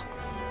uniforms.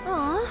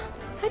 Aw,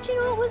 how'd you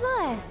know it was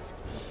us?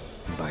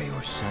 By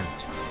your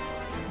scent.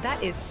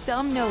 That is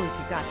some nose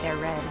you got there,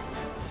 Red.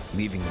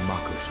 Leaving the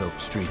Mako-soaked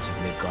streets of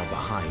Midgar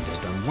behind has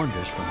done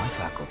wonders for my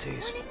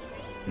faculties.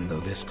 Though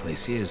this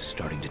place is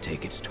starting to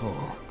take its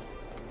toll.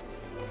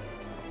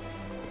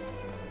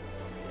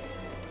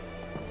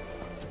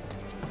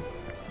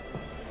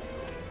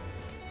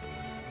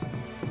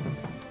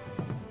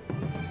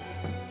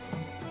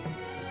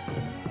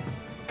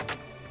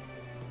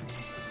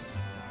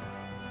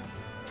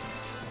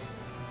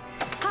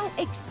 How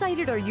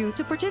excited are you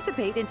to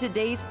participate in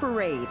today's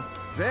parade?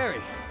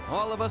 Very.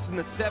 All of us in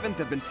the 7th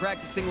have been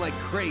practicing like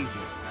crazy.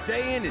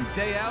 Day in and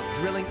day out,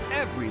 drilling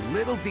every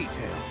little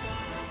detail.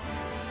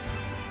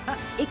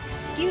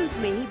 Excuse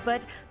me,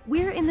 but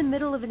we're in the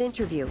middle of an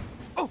interview.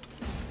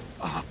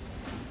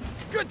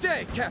 Good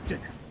day, Captain!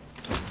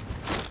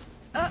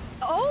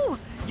 Oh,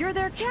 you're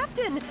their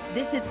captain!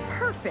 This is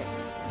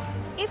perfect.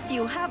 If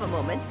you have a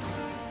moment,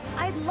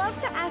 I'd love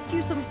to ask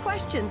you some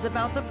questions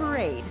about the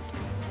parade.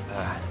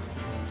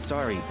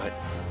 Sorry, but...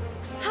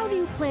 How do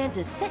you plan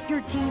to set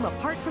your team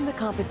apart from the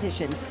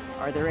competition?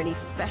 Are there any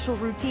special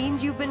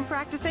routines you've been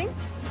practicing?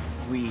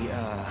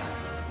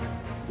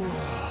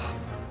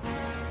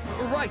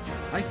 Right!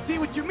 I see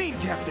what you mean,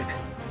 Captain!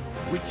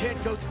 We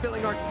can't go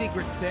spilling our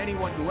secrets to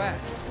anyone who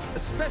asks,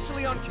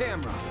 especially on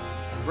camera.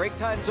 Break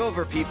time's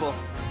over, people.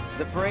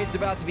 The parade's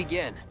about to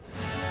begin.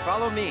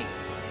 Follow me.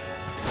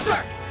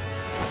 Sir!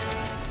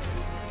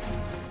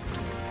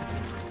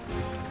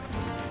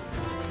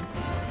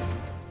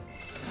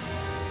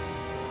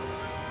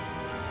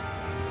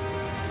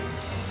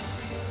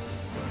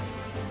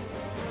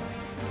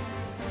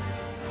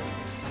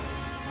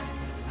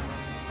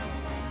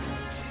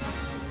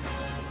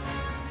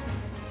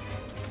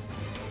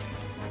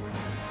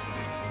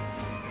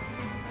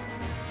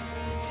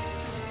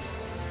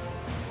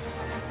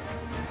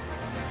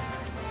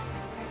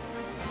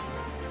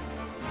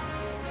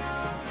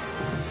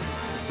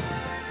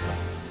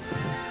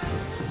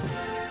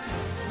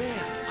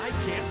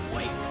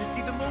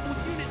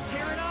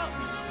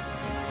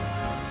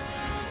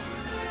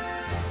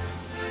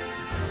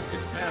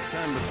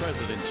 Time the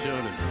president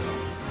showed himself.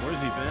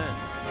 Where's he been?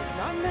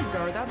 Not in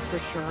Midgar, that's for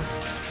sure.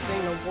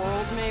 Seeing the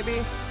world,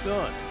 maybe?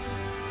 Good.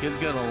 Kid's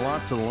got a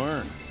lot to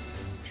learn.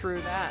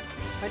 True that.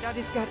 I doubt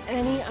he's got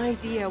any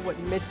idea what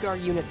Midgar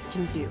units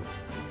can do.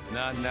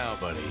 Not now,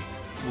 buddy.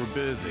 We're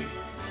busy.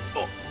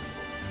 Oh!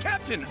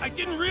 Captain, I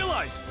didn't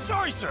realize!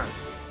 Sorry, sir!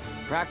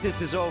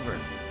 Practice is over.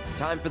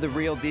 Time for the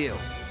real deal.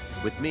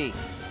 With me.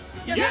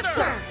 Yes,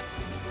 sir!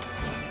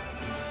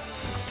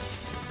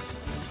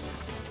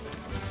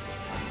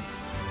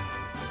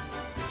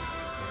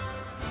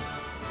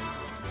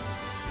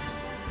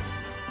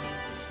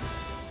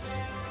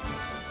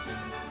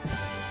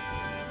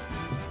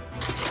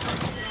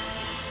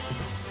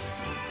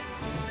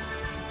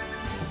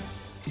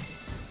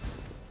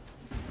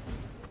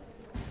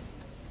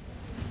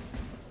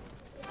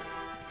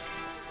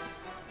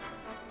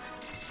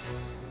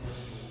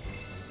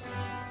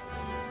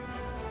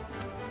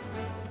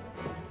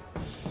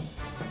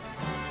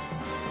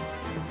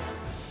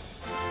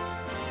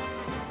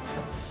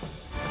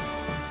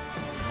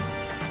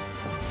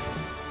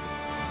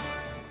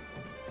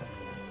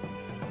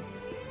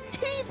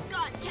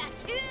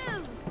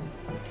 Tattoos!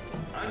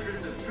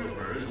 Hundreds of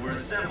troopers were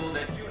assembled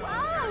at Juno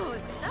Whoa,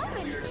 so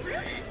many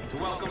troopers! to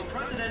welcome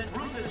President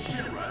Rufus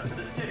Shinra to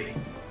the city.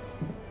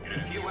 In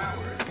a few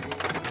hours,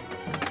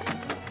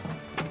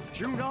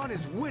 Junon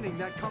is winning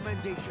that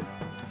commendation.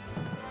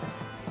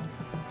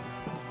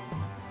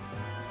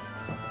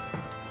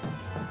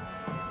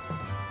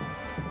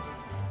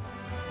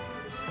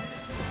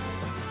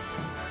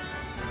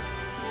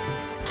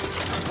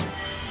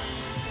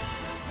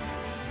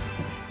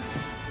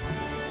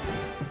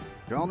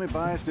 Call me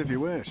biased if you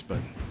wish, but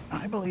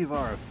I believe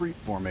our Efreet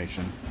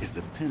formation is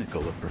the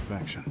pinnacle of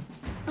perfection.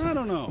 I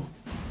don't know.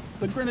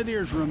 The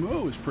Grenadier's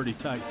Rameau is pretty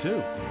tight,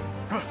 too.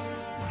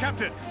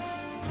 Captain!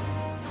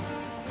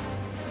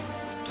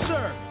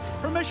 Sir,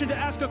 permission to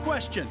ask a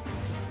question.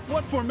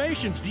 What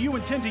formations do you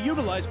intend to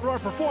utilize for our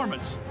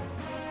performance?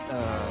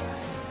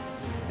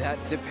 That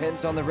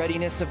depends on the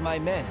readiness of my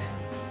men.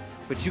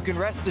 But you can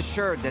rest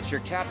assured that your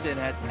captain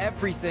has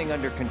everything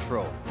under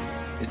control.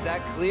 Is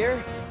that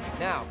clear?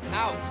 Now,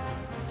 out!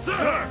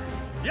 Sir!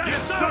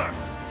 Yes, sir!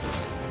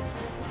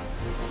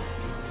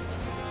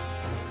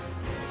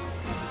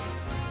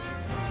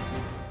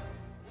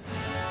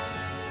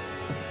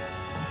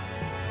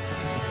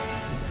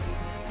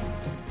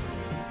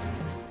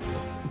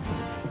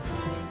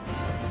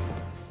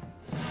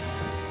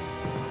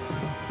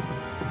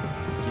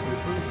 Keep your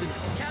boots in.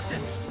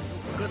 Captain!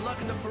 Good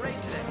luck in the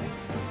parade today.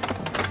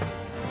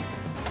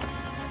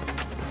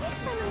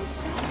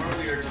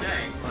 Earlier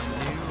today,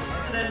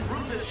 sent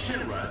Rufus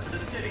Shinra to the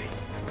city. In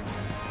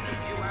a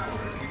few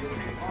hours, he will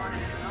take part in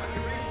his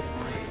inauguration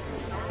parade to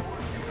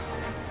Starport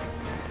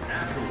Juno.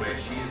 After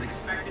which, he is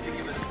expected to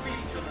give a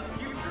speech on the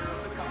future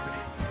of the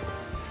company.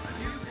 A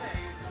new day.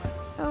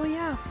 So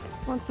yeah,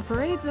 once the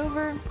parade's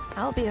over,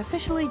 I'll be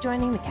officially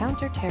joining the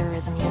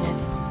counter-terrorism unit.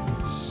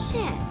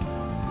 Shit.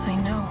 I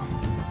know.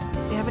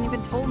 They haven't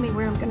even told me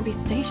where I'm gonna be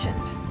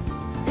stationed.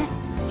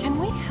 Can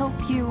we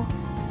help you?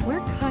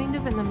 We're kind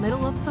of in the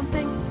middle of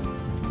something.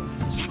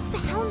 Check the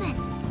helmet.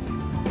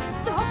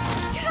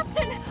 Oh,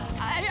 Captain!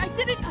 I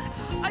didn't...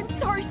 I'm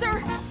sorry,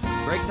 sir.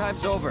 Break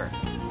time's over.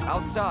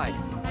 Outside.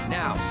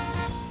 Now.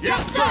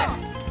 Yes, sir!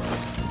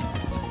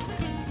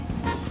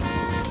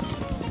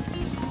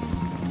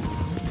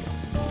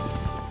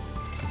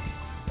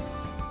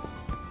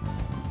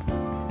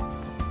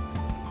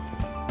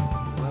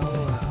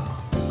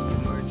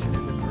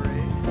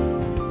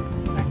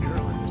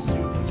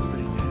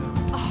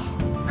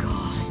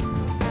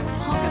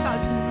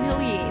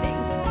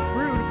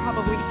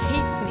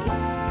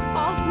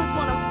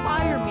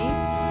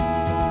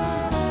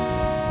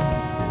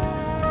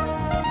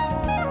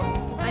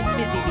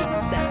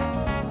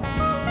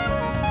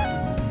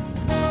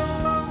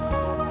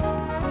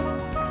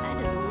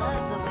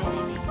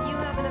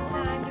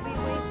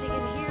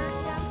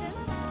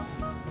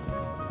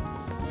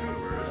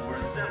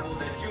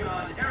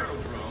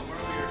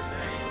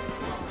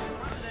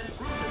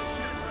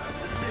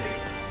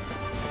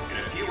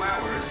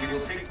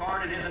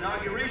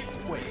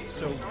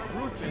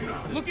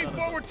 Looking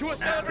forward to a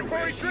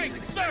celebratory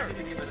drink, sir!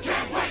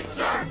 Can't wait,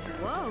 sir!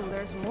 Whoa,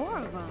 there's more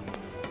of them.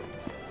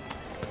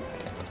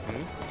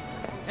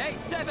 Hey,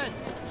 Seventh!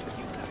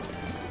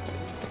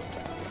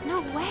 No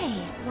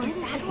way. Is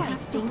that who I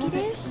think it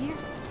is?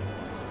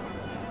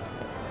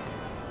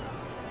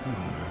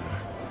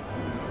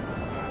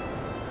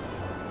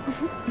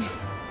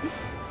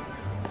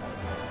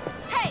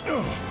 Hey!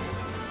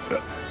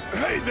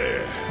 Hey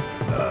there!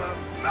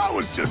 I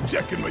was just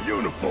checking my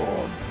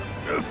uniform.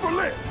 For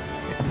lit.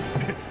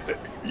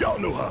 Y'all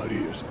know how it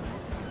is.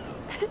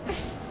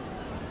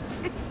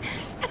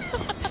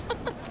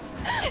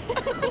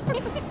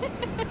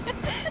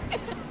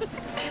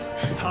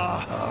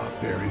 Ha ha,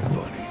 very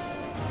funny.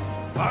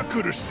 I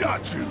could have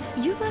shot you.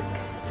 You look...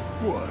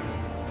 What?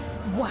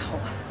 Wow.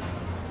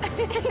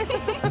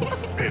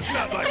 It's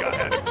not like I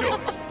had a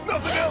choice.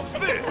 Nothing else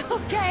fit.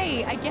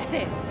 Okay, I get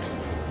it.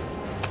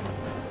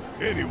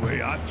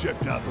 Anyway, I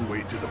checked out the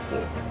way to the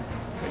port.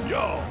 And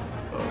y'all,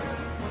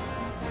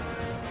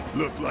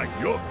 look like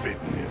you're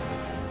fitting in.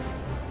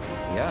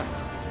 Yeah.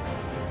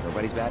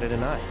 Nobody's batted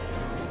an eye.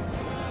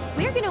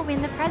 We're gonna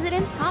win the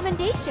president's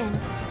commendation.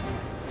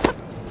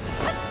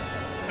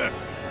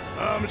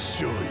 I'm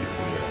sure you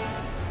will.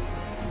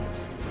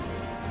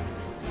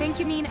 Think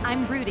you mean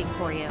I'm rooting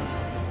for you?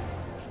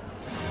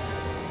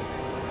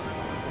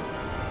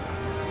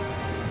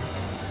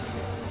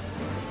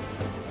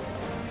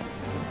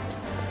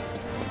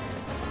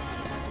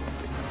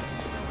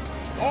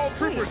 All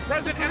troopers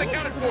present and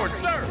accounted for,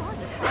 sir!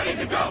 Ready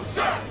to go,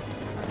 sir!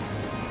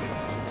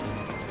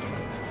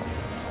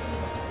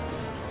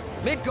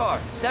 Midgar,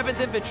 7th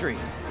Infantry.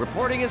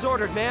 Reporting as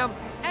ordered, ma'am.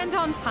 And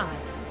on time.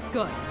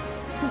 Good.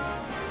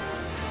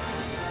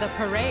 The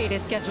parade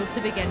is scheduled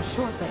to begin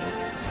shortly.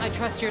 I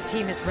trust your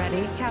team is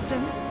ready,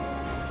 Captain?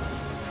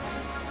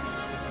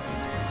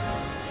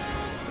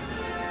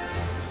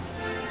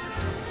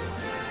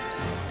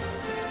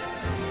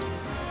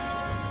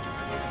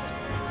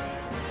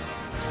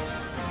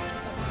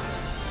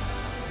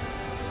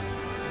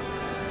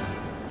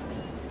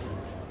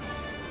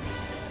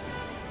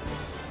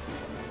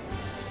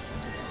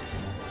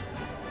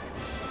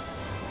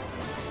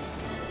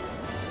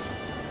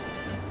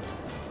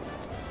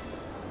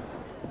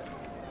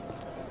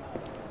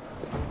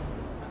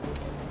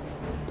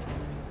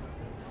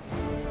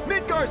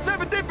 our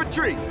 7th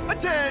Infantry!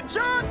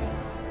 Attention!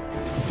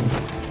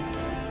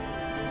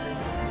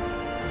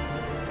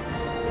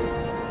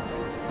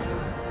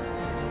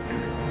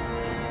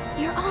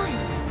 You're on.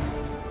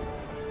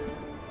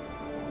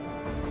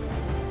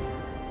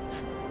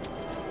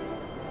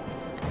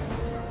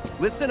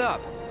 Listen up.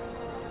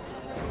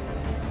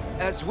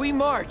 As we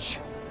march,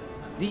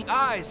 the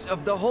eyes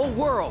of the whole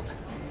world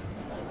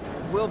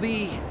will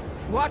be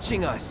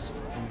watching us.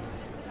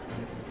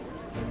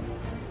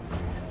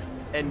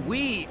 And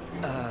we,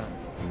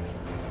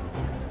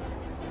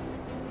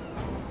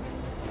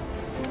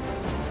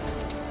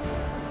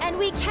 And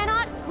we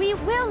cannot, we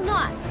will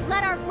not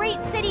let our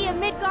great city of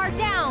Midgar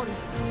down.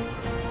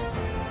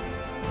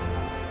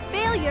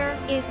 Failure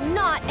is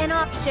not an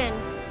option.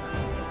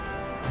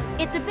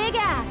 It's a big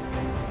ask,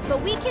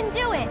 but we can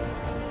do it.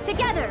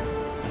 Together.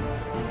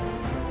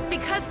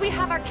 Because we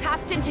have our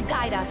captain to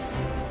guide us.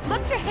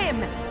 Look to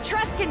him,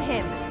 trust in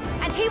him,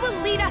 and he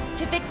will lead us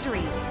to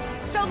victory.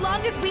 So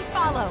long as we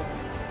follow.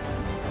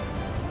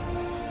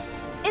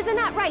 Isn't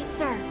that right,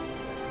 sir?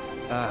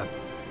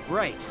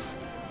 Right.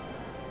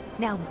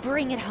 Now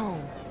bring it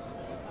home.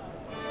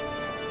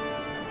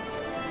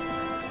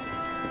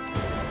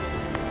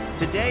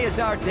 Today is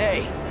our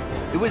day.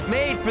 It was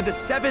made for the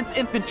 7th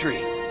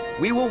Infantry.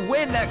 We will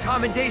win that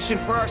commendation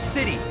for our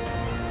city.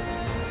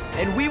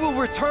 And we will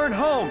return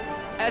home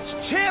as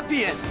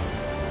champions!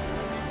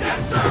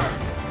 Yes, sir!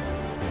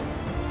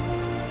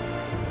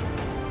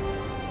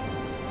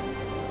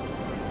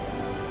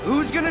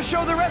 Who's gonna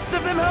show the rest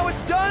of them how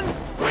it's done?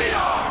 We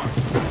are!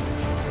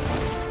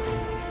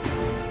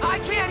 I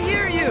can't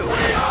hear you!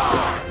 We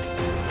are!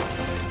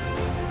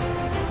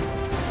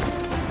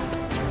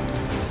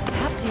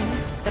 Captain,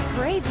 the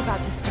parade's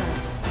about to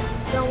start.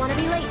 Don't want to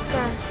be late,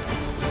 sir.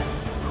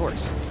 Of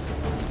course.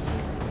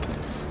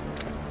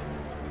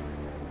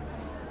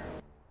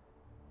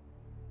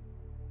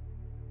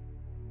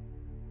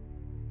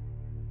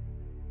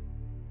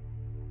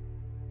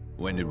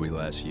 When did we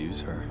last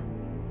use her?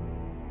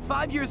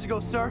 5 years ago,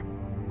 sir.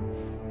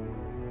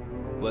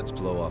 Let's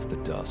blow off the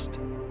dust.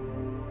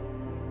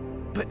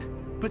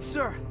 But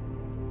sir...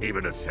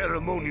 Even a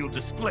ceremonial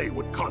display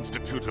would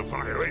constitute a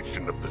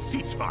violation of the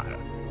ceasefire.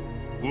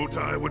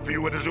 Wutai would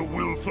view it as a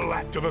willful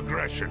act of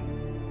aggression.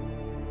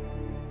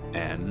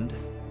 And?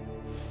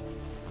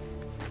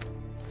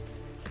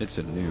 It's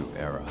a new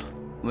era.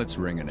 Let's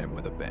ring it in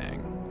with a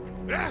bang.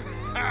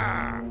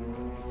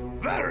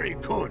 Very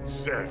good,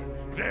 sir.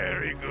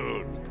 Very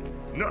good.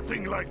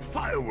 Nothing like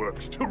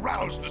fireworks to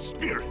rouse the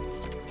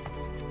spirits.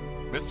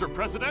 Mr.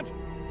 President,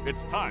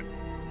 it's time.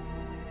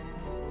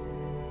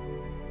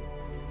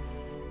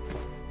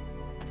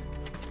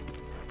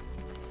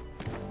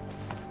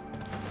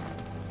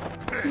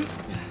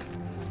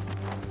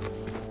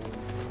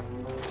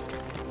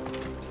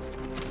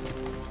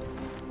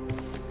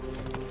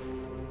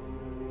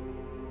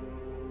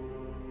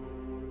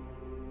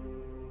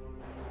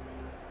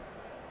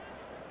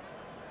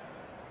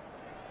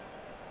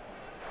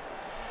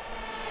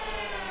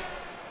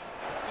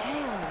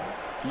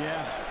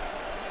 Yeah.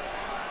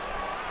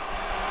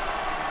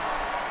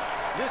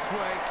 This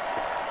way.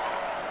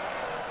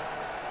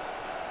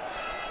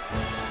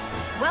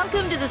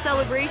 Welcome to the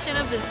celebration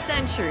of the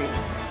century.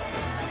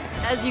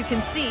 As you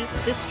can see,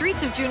 the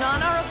streets of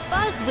Junon are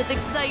abuzz with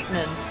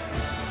excitement.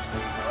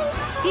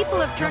 People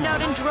have turned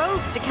out in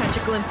droves to catch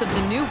a glimpse of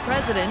the new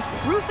president,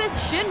 Rufus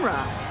Shinra.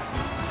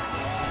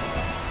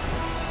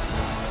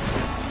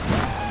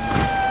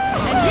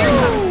 And here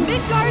comes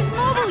Midgar's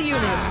mobile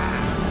unit.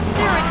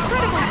 Their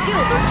incredible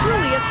skills are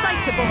truly a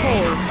sight to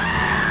behold.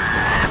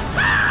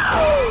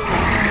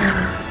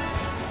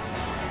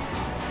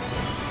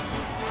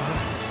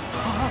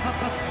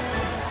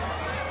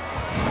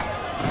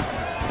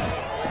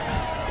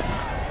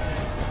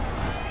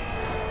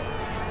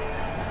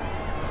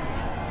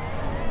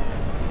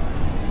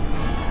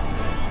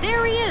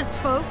 There he is,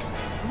 folks.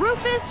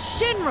 Rufus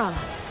Shinra.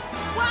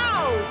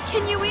 Wow!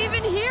 Can you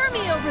even hear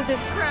me over this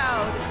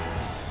crowd?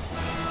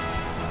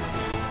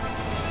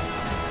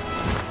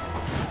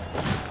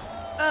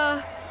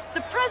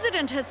 The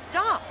president has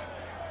stopped.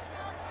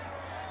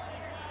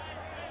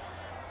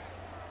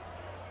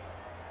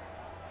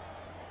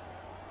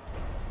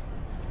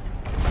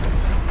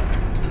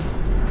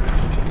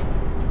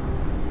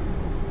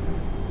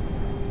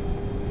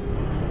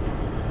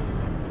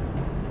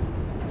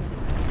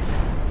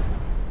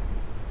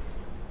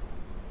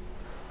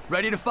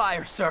 Ready to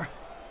fire, sir.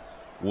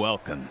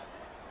 Welcome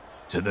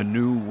to the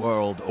New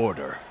World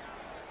Order.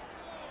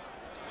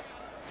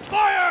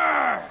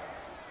 Fire!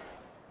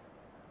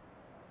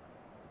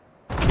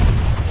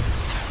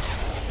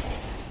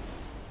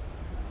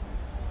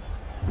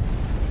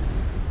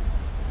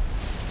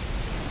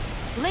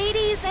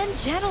 Ladies and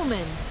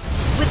gentlemen,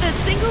 with a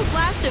single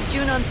blast of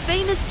Junon's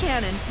famous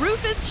cannon,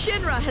 Rufus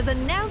Shinra has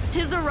announced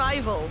his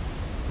arrival.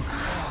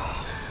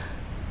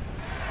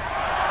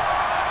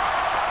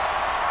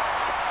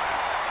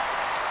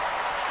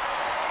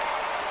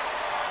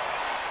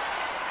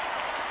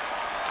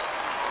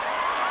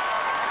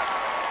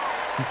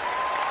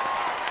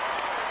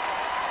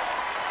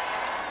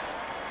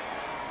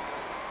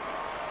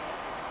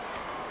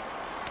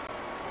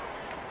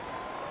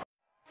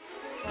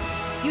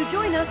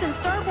 us in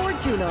Starboard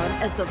Junon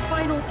as the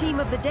final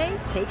team of the day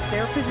takes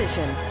their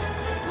position.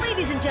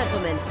 Ladies and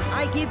gentlemen,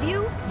 I give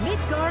you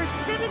Midgar's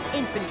 7th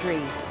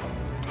Infantry.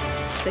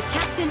 The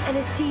captain and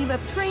his team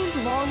have trained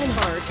long and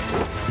hard,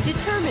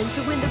 determined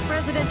to win the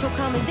presidential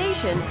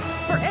commendation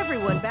for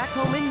everyone back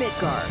home in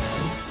Midgar.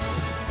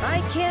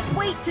 I can't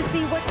wait to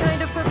see what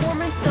kind of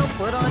performance they'll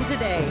put on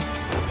today.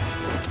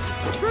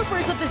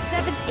 Troopers of the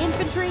 7th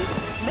Infantry,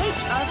 make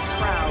us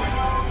proud.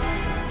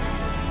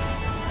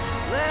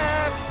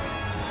 Left!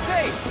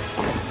 Face!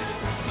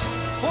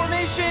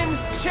 Formation,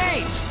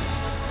 change!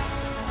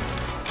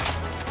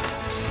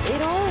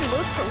 It all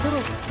looks a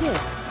little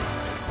stiff.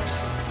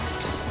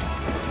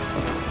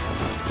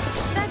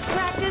 That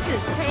practice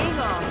is paying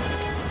off.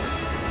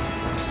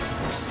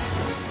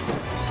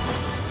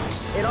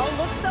 It all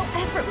looks so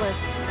effortless.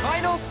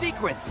 Final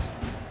sequence,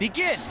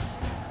 begin!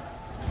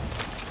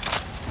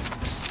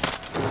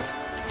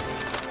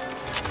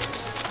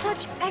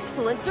 Such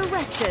excellent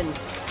direction.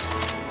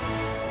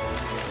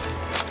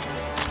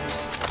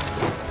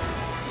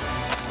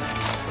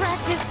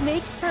 Practice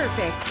makes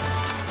perfect.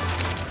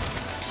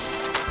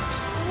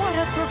 What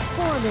a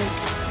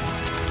performance.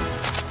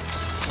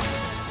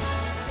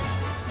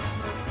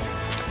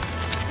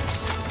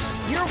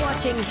 You're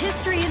watching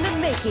history in the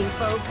making,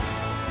 folks.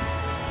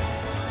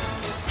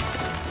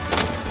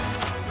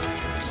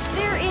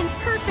 They're in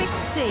perfect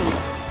sync.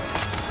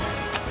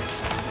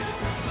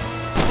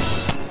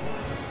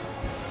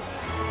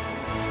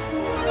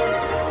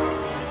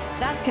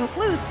 That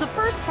concludes the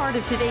first part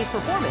of today's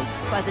performance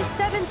by the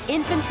 7th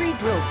Infantry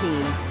Drill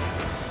Team.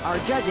 Our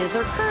judges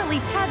are currently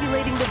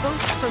tabulating the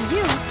votes from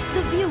you,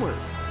 the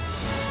viewers.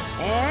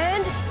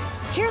 And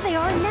here they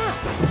are now.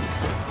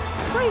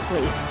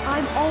 Frankly,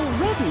 I'm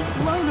already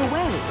blown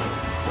away.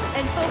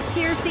 And folks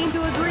here seem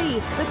to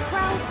agree. The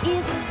crowd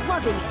is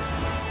loving it.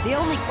 The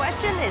only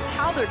question is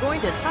how they're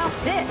going to top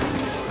this.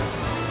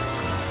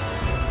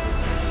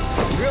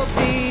 Drill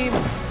team,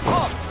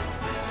 halt!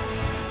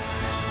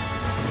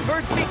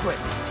 First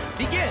sequence,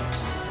 begin!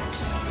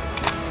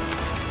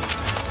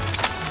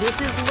 This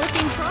is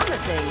looking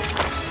promising.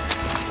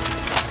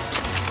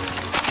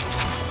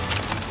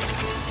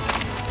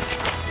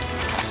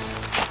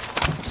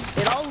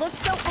 It all looks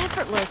so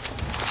effortless.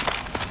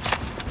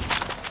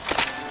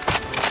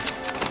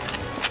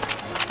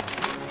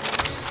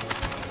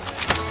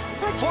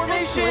 Such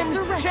formation,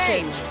 direction.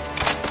 Change!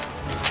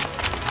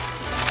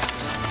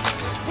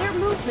 Their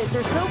movements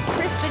are so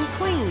crisp and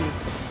clean.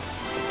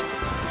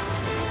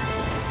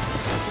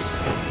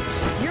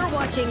 You're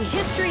watching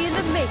history in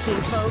the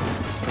making,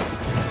 folks.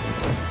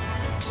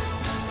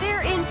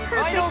 They're in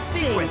perfect Final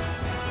sync. sequence,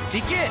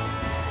 begin!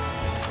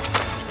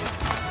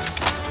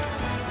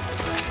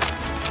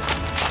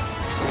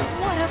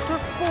 What a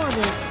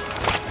performance.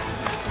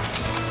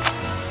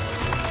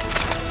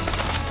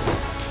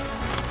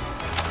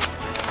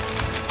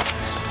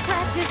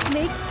 Practice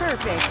makes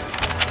perfect.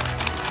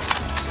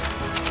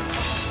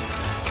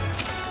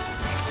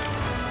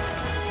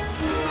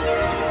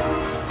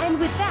 And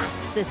with that,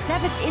 the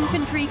 7th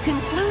Infantry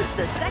concludes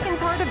the second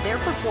part of their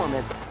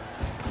performance.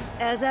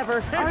 As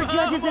ever, our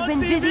judges have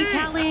been busy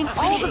tallying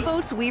all the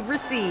votes we've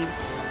received.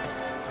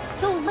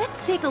 So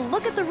let's take a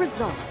look at the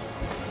results.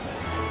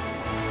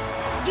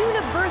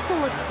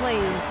 Universal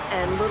acclaim,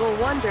 and little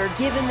wonder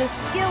given the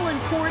skill and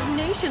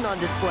coordination on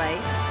display.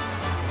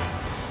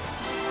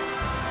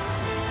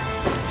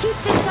 Keep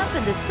this up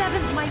and the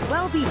 7th might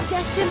well be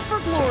destined for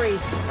glory.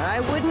 I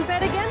wouldn't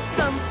bet against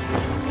them.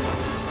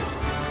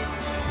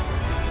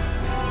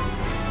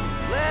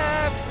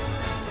 Left,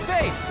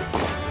 face!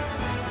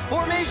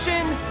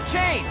 Formation,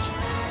 change!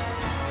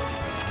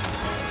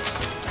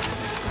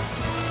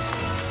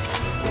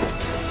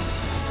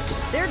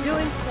 They're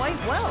doing quite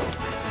well.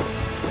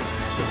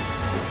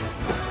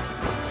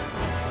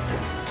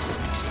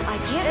 I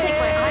can't take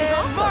my eyes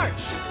off them.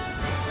 March!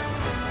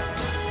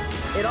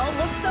 It all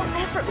looks so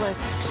effortless.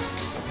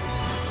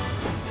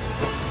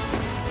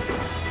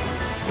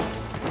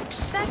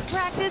 That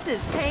practice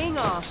is paying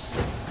off.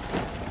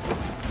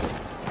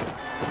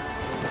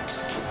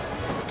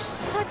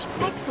 Such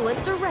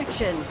excellent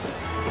direction.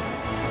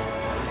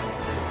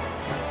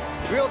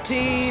 Drill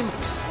team,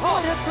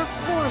 halt! What a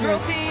performance.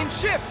 Drill team,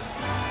 shift!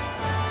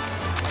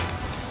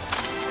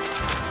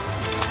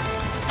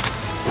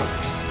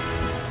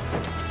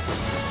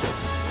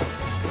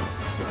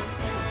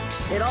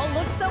 It all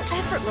looks so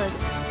effortless.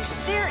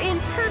 They're in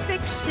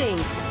perfect sync.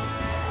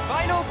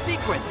 Final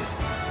sequence,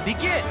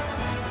 begin!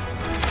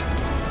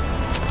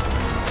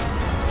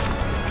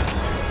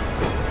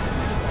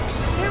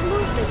 Their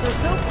movements are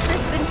so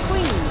crisp and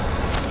clean.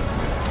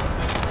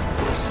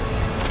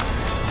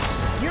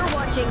 You're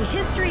watching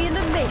history in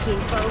the making,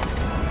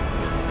 folks.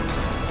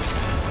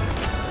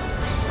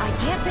 I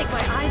can't take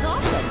my eyes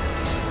off them.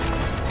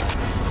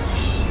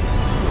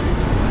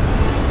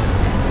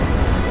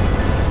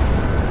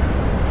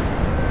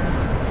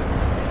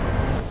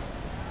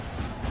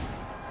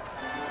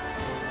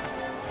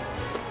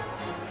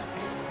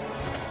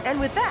 And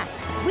with that,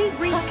 we've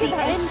reached the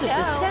end of the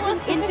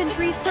 7th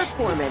Infantry's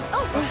performance.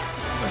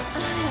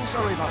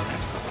 Sorry about that.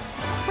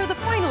 For the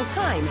final final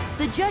time,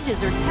 the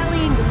judges are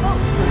tallying the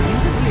votes for you,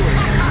 the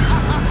viewers.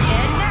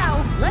 And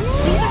now, let's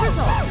see the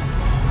results.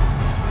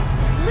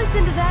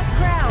 Listen to that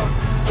crowd.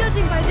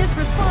 Judging by this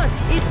response,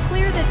 it's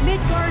clear that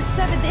Midgar's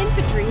 7th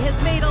Infantry has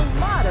made a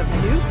lot of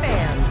new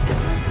fans.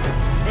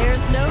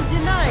 There's no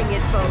denying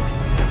it, folks.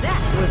 That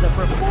was a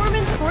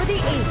performance for the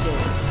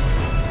ages.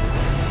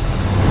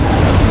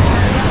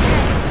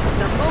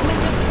 The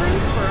moment of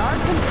truth for our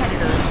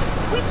competitors.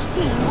 Which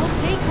team will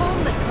take home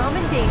the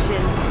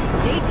commendation?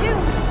 Stay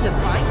tuned to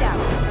find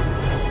out.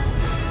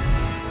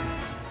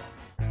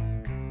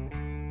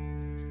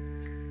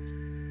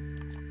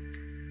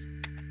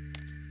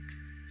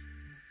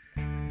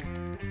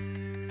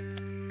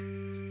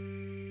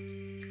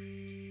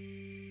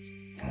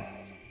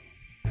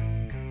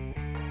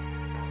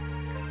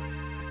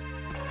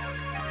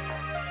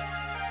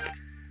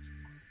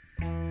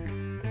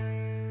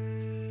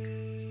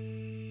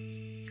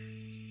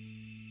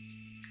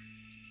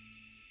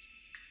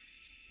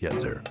 Yes,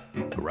 sir.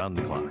 Around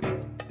the clock.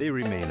 They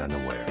remain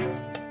unaware.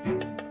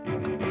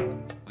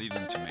 Leave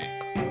them to me.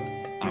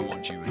 I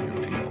want you and your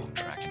people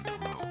tracking the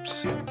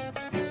ropes.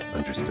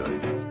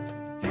 Understood.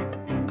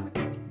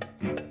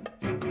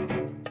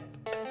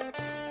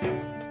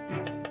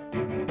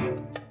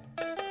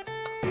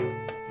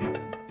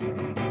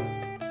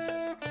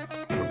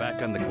 We're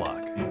back on the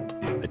clock.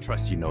 I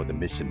trust you know the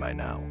mission by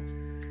now.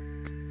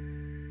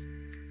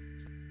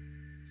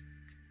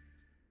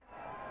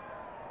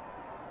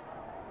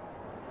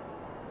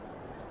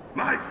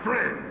 My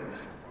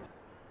friends,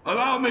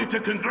 allow me to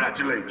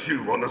congratulate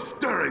you on a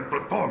stirring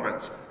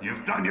performance.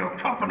 You've done your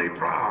company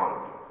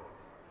proud.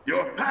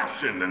 Your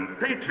passion and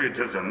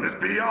patriotism is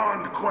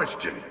beyond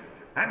question,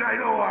 and I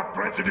know our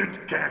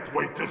president can't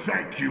wait to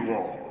thank you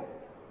all.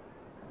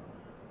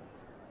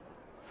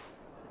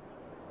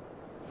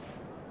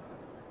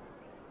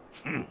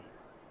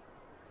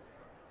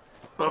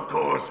 Of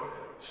course,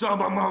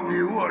 some among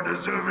you are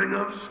deserving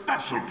of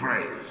special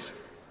praise.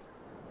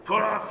 For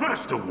our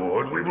first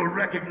award, we will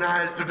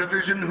recognize the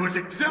division whose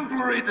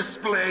exemplary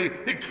display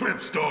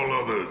eclipsed all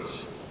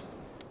others.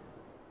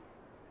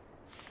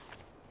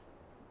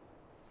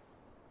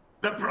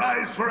 The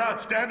prize for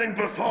outstanding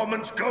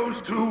performance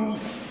goes to...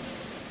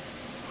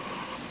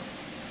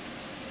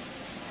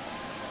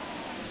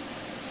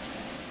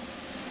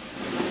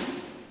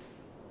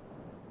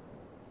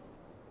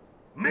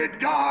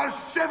 Midgar's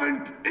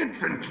 7th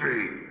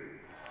Infantry!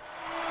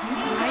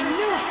 I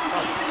knew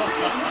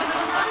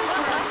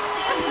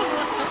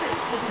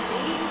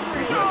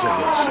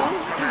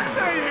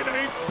Say it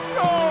ain't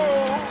so!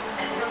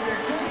 And from their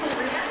total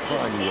reaction,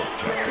 it's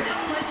clear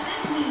how much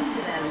this means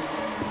to them.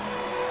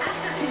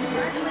 After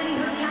congratulating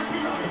her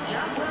captain on a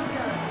job well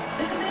done,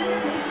 the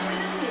commander makes for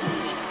the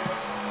stage.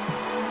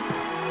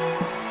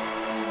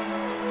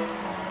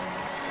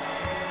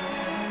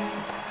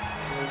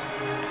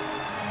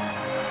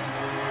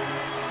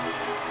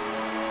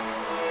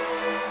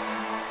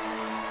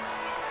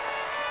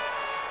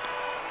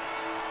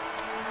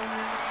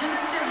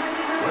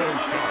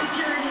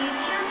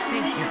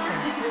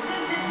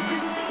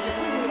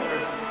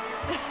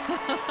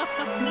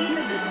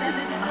 Even the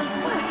 7th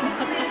unfortunate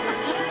commander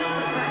can't help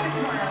but crack a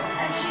smile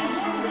as she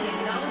warmly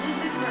acknowledges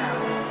the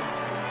crowd.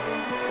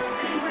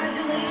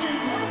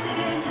 Congratulations once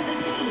again to the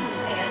team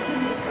and to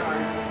Midgar.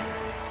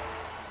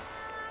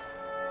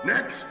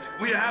 Next,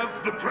 we have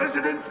the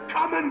President's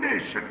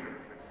Commendation.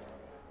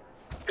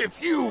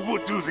 If you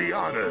would do the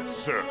honors,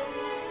 sir.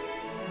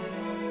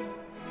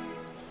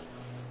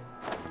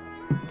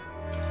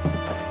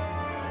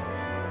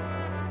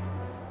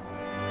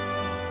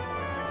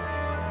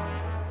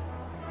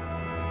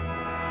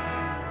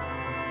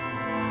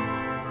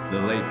 The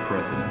late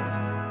president,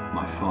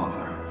 my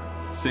father,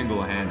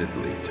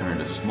 single-handedly turned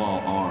a small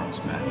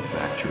arms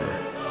manufacturer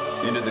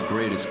into the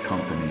greatest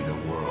company the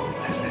world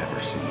has ever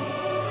seen,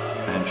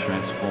 and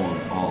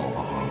transformed all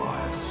of our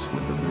lives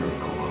with the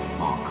miracle of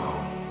Mako.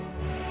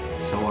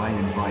 So I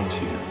invite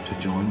you to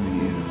join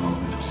me in a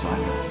moment of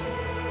silence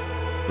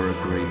for a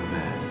great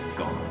man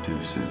gone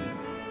too soon.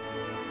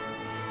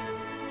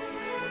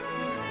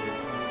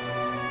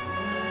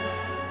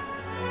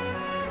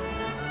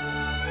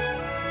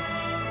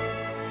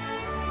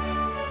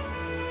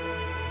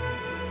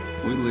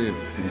 We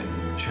live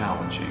in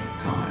challenging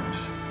times.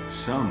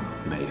 Some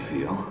may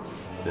feel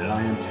that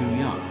I am too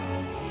young,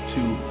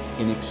 too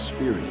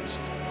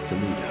inexperienced to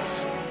lead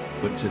us.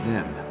 But to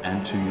them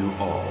and to you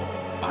all,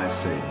 I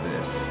say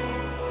this.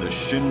 The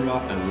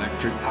Shinra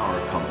Electric Power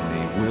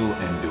Company will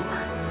endure.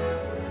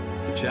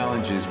 The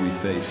challenges we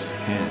face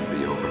can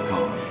be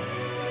overcome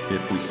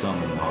if we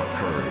summon our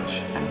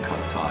courage and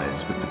cut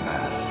ties with the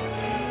past.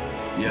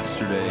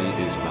 Yesterday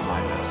is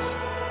behind us.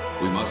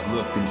 We must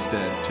look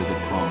instead to the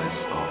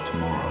promise of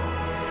tomorrow,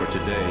 for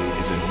today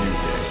is a new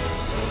day,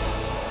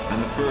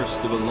 and the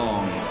first of a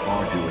long,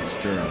 arduous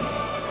journey,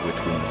 which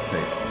we must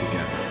take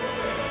together.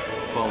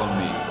 Follow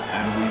me,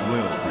 and we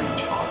will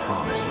reach our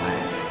promised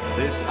land.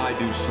 This I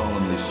do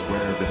solemnly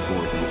swear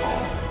before you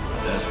all,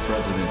 as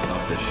president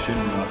of the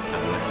Shinra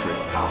Electric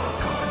Power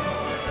Company.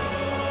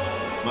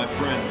 My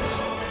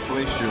friends,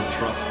 Place your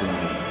trust in me,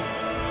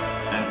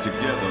 and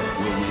together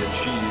will we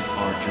achieve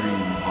our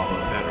dream of a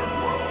better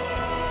world.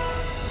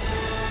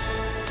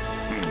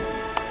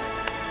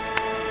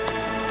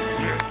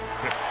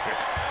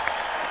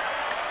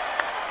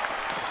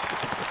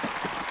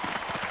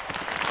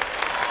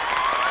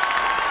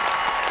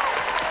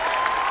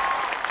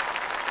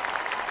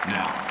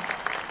 Now,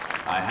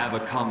 I have a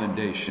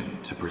commendation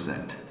to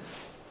present.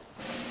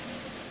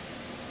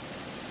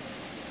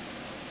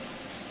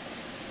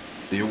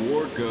 The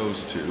award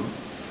goes to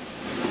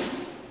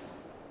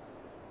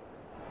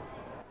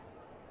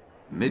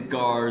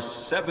Midgar's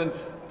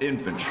 7th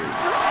Infantry.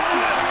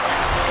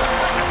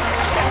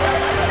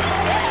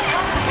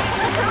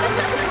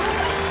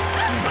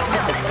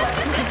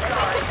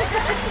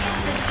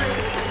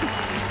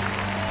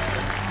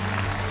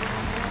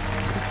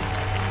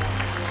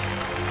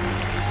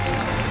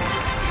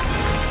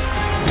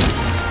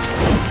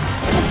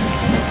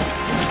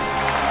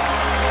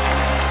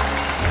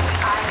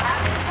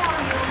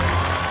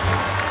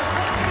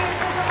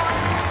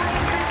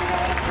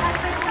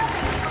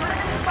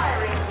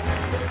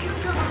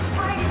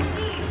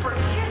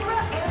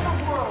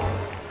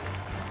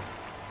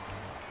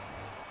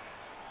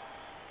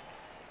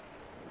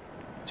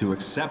 To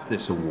accept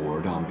this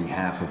award on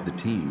behalf of the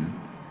team,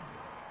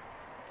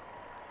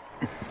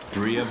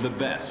 3 of the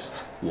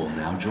best will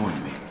now join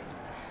me.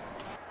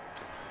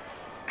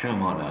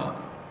 Come on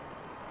up.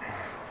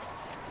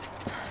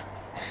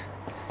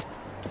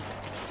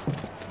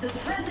 The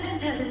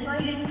President has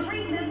invited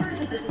 3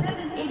 members of the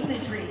 7th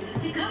Infantry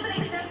to come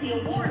and accept the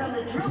award on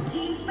the drill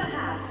team's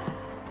behalf.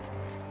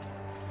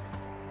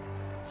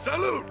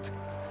 Salute!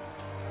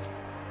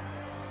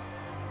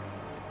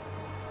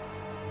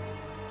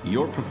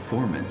 Your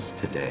performance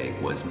today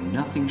was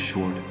nothing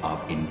short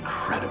of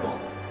incredible.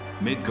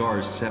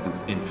 Midgar's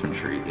 7th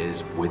Infantry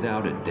is,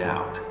 without a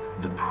doubt,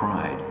 the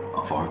pride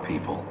of our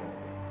people.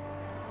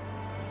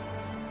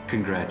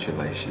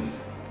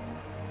 Congratulations.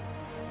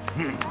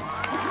 With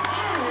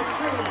generous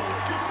praise,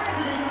 the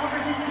President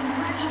offers his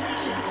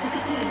congratulations to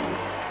the team.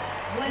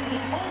 One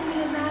can only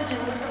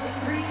imagine what those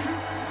 3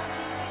 troopers...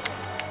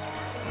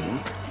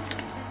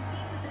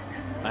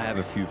 I have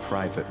a few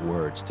private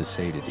words to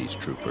say to these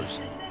troopers.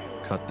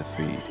 Cut the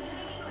feed.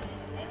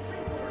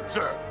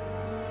 Sir,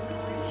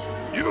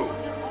 you're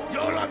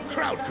on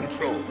crowd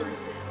control.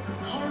 Whose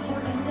hard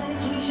work and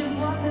dedication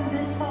brought them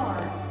this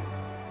far.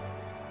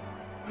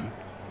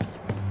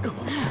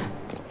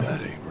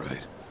 That ain't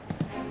right.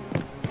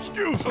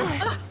 Excuse me.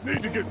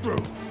 Need to get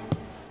through.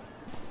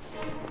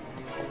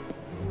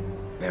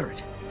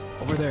 Barrett,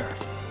 over there.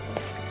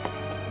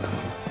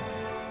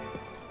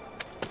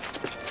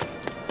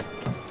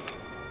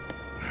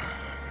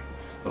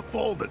 Of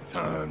all the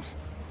times.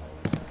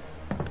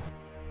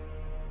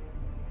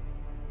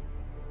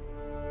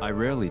 I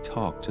rarely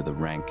talk to the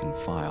rank and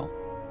file.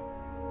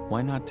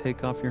 Why not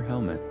take off your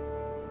helmet?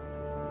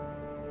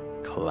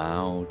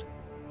 Cloud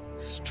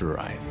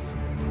Strife.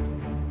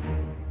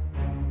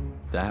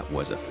 That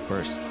was a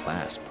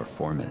first-class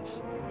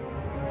performance.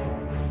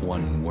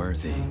 One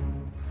worthy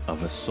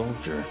of a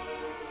soldier.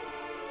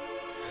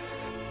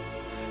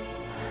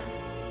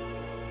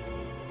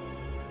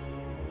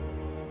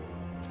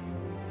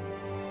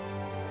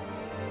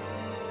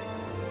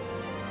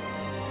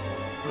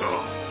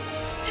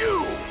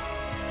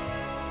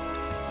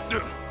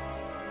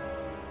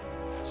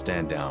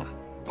 Stand down.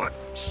 But,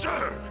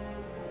 sir!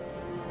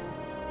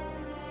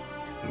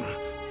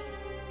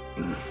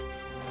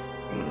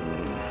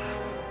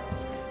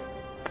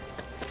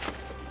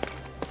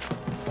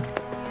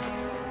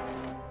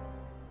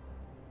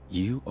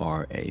 You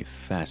are a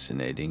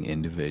fascinating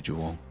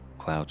individual,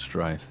 Cloud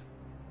Strife.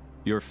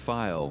 Your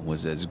file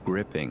was as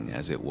gripping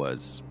as it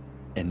was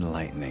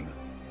enlightening.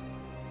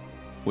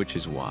 Which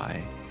is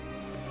why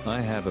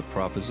I have a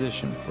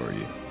proposition for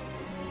you.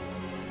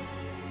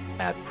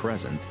 At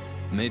present,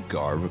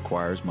 Midgar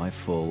requires my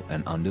full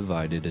and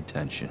undivided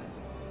attention.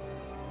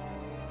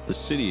 The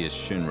city is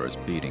Shinra's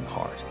beating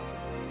heart.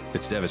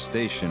 Its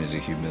devastation is a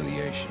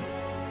humiliation,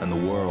 and the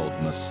world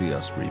must see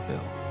us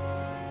rebuild.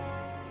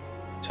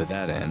 To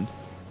that end,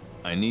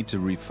 I need to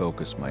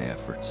refocus my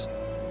efforts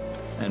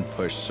and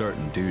push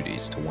certain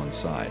duties to one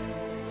side.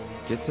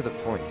 Get to the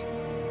point.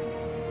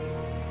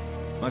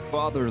 My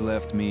father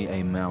left me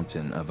a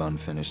mountain of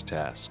unfinished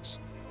tasks,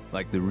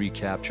 like the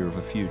recapture of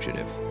a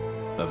fugitive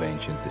of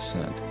ancient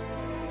descent,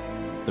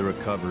 the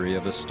recovery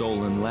of a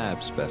stolen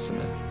lab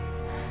specimen,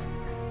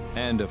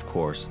 and of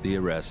course, the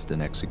arrest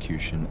and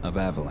execution of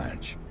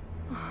Avalanche.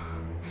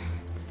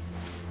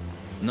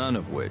 None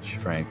of which,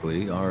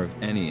 frankly, are of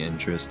any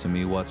interest to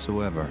me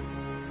whatsoever.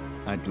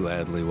 I'd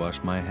gladly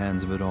wash my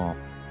hands of it all.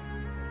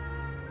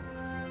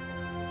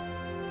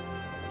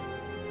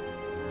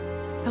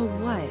 So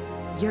what?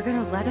 You're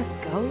gonna let us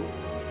go?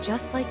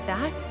 Just like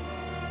that?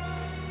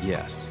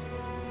 Yes.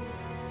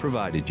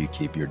 Provided you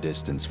keep your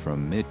distance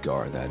from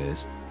Midgar, that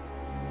is.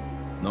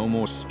 No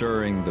more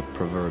stirring the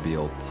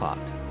proverbial pot.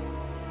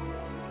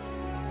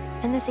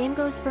 And the same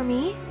goes for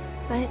me?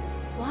 But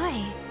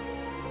why?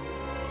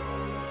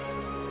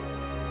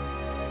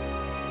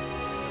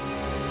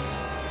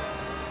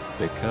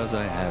 Because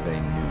I have a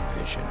new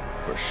vision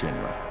for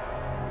Shinra.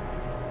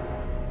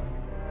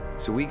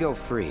 So we go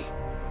free.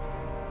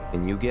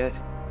 And you get?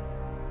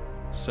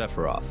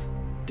 Sephiroth,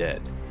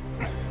 dead.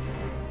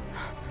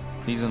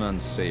 He's an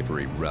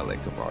unsavory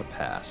relic of our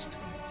past,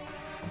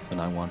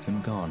 and I want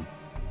him gone.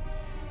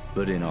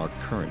 But in our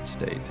current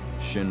state,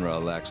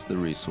 Shinra lacks the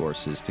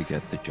resources to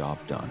get the job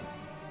done.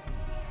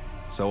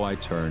 So I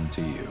turn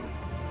to you.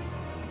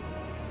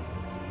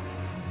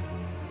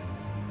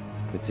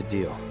 It's a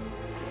deal.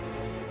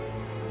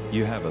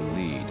 You have a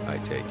lead, I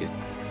take it.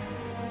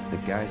 The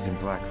guys in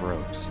black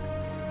robes.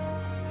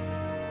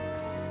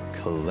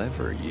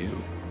 Clever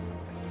you.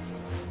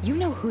 You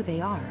know who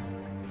they are,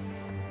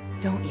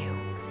 don't you?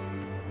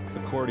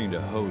 According to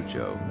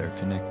Hojo, they're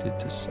connected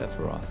to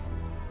Sephiroth.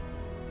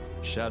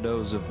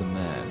 Shadows of the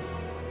Man,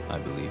 I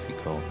believe he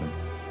called them.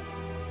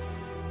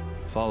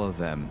 Follow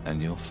them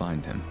and you'll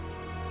find him.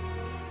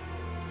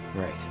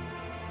 Right.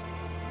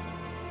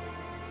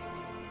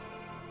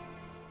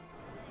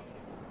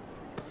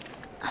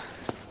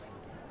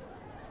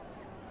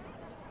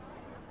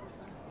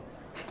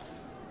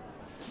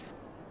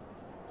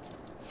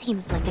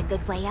 Seems like a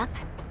good way up.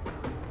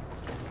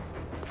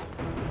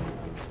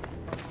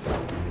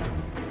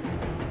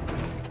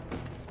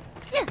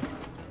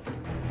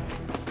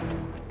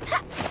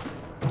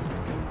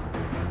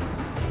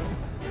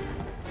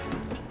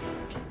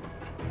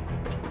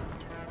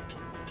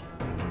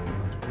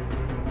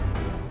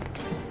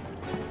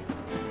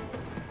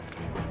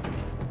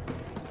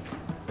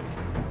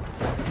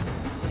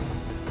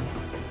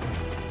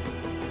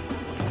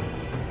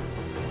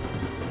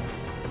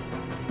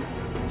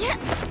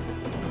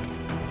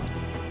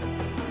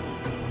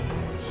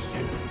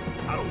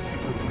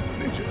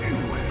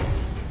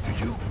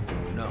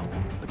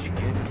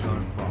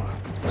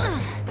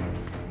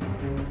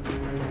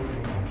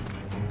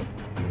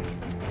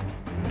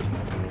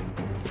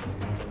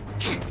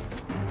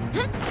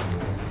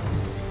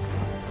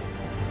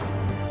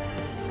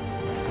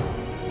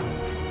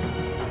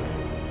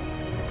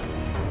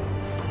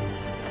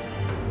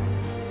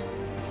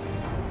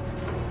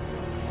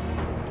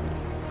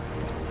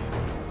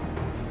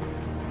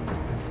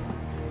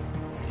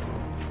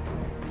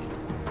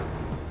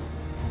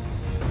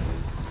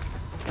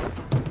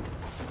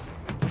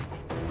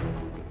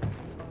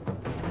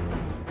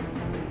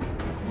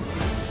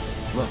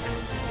 Look,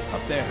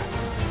 up there.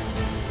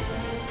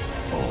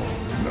 Oh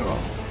no.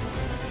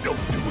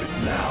 Don't do it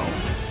now.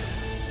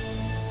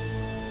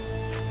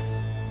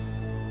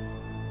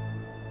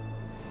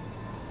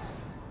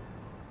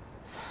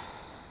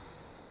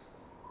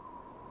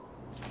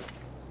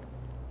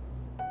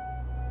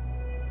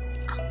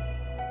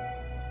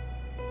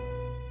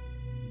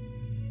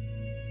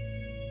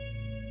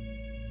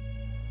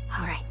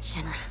 All right,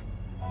 Shinra.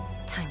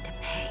 Time to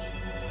pay.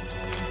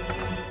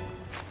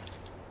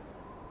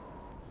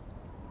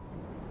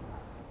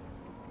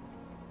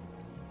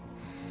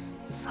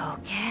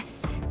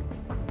 Focus.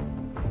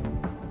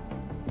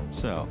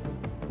 So,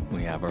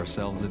 we have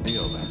ourselves a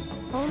deal then.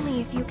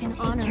 Only if you can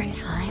honor your it.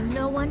 time.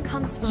 No one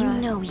comes for us. You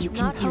know you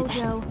can not do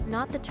Hojo,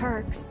 not the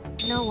Turks.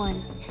 No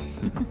one.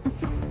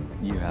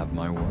 You have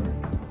my word.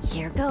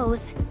 Here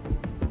goes.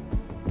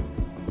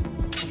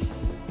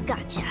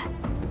 Gotcha.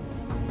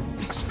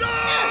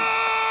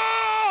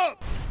 Stop!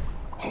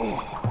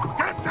 Oh,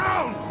 get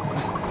down!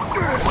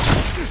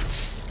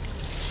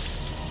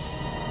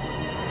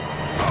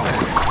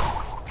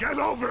 Oh, get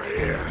over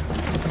here!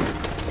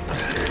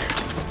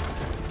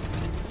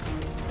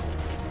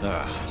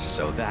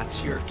 So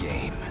that's your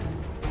game.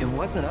 It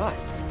wasn't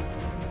us.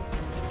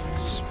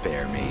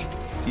 Spare me.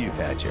 You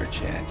had your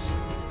chance.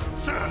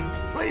 Sir,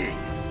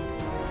 please!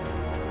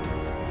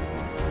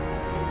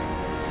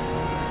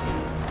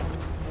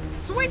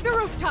 Sweep the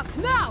rooftops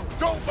now!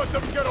 Don't let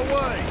them get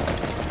away!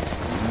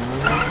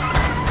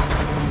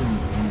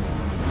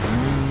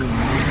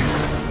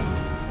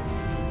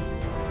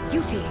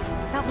 Yuffie,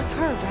 that was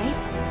her, right?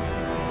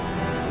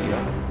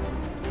 Yep.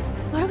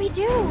 What do we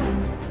do?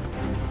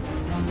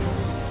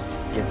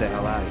 Get the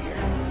hell out of here.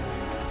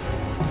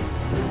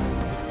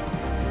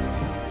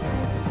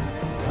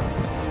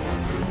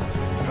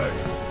 Hey.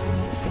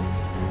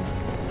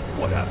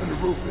 What happened to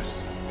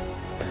Rufus?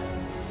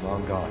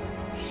 Long gone.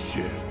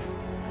 Shit.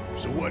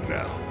 So what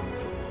now?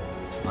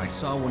 I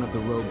saw one of the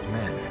robed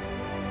men.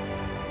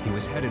 He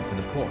was headed for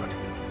the port.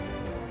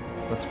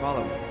 Let's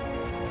follow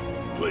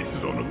him. Place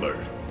is on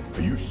alert.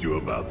 Are you sure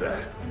about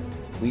that?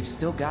 We've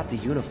still got the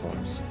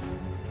uniforms.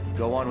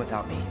 Go on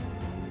without me.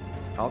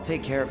 I'll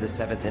take care of the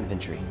 7th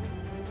Infantry.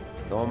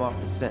 Throw them off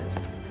the scent.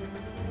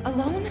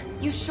 Alone?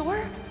 You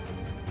sure?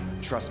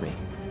 Trust me,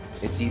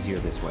 it's easier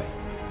this way.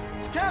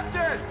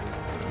 Captain!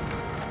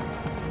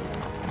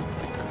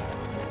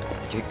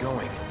 Get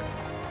going.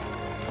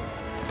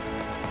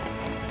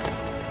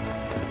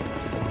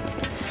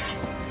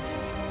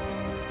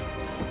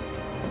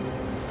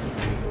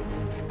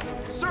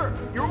 Sir,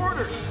 your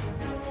orders!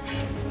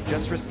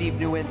 Just received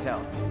new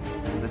intel.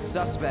 The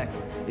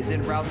suspect is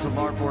en route to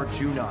Larboard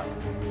Junon.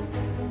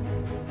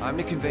 I'm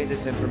to convey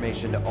this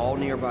information to all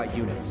nearby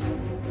units.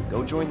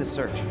 Go join the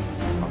search.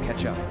 I'll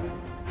catch up.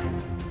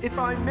 If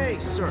I may,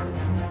 sir.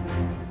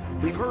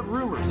 We've heard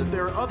rumors that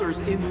there are others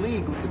in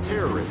league with the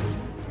terrorists.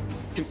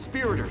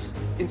 Conspirators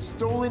in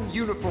stolen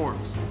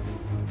uniforms.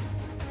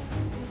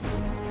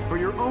 For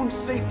your own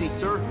safety,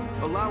 sir,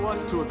 allow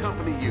us to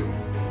accompany you.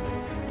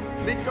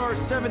 Midgar's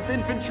 7th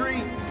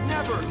Infantry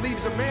never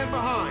leaves a man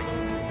behind!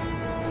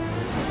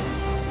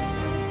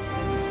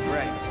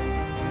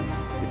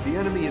 Right. If the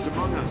enemy is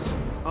among us,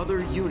 other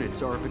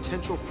units are a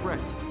potential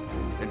threat,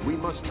 and we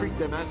must treat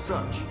them as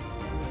such.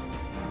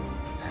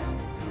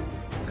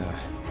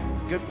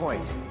 Good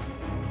point.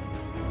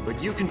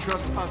 But you can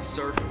trust us,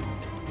 sir.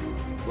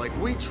 Like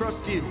we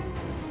trust you.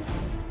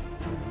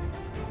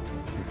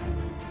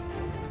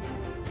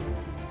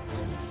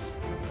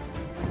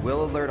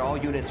 We'll alert all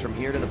units from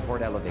here to the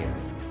port elevator.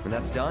 When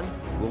that's done,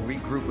 we'll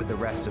regroup with the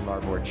rest in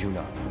Larboard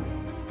Junon.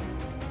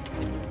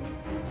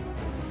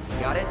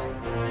 Got it?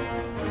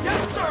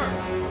 Yes,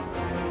 sir!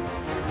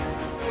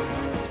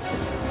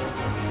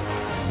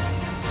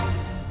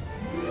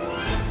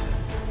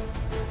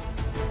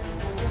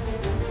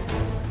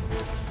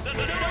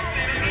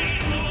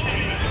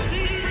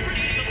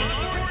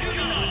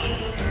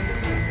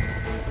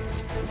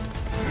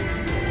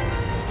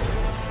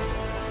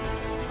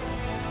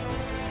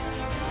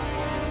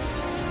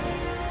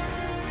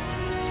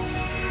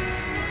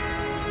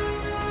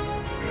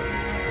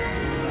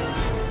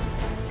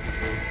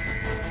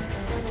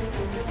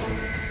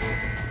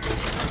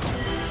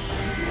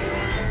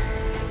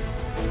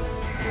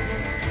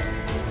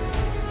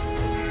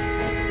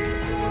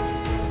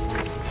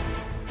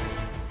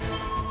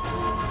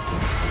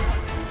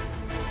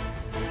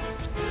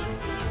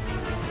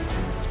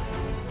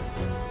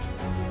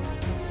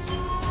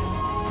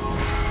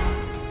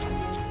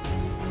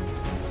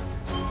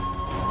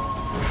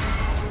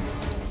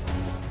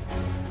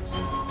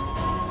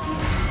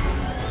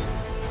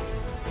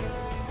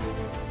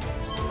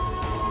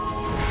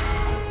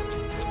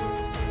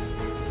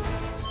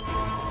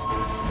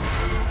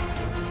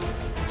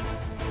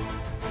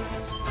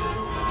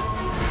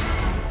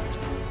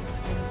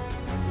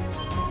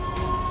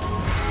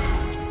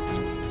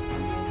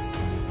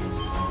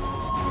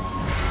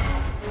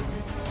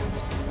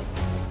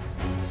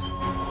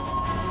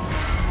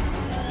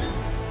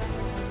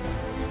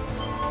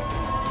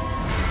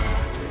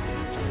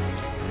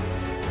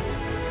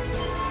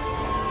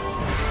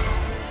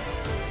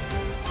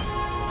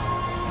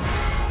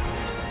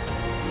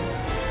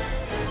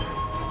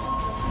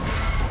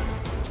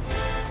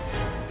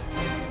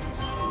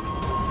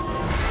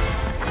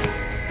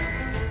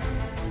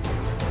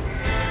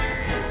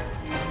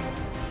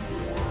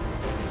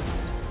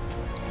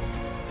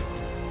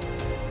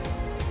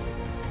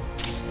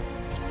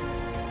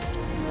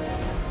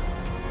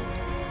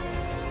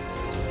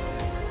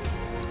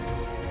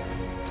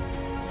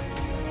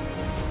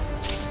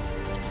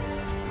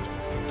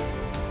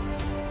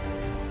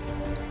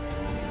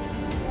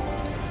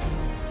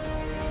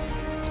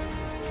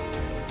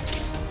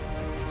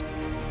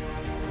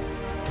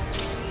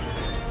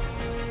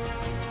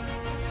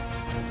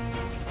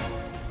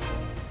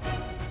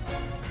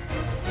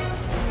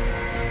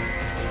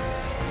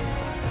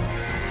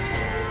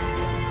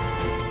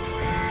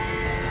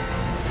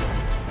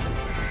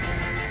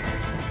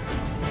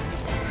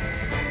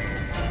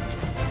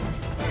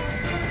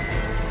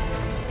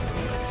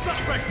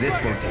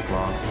 This won't take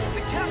long.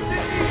 The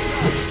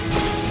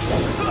captain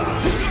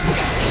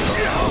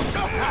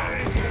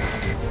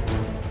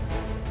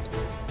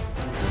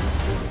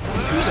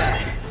Too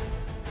bad.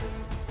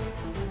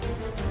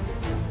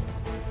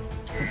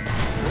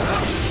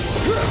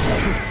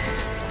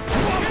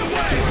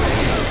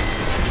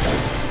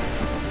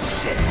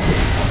 Shit.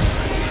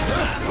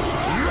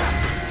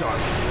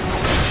 Sorry.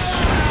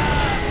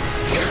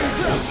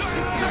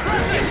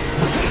 Suppress it!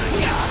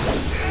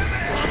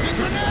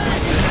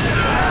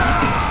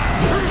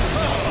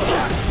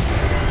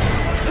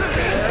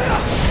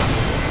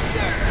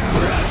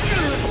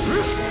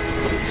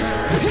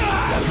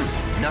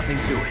 Nothing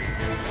to it.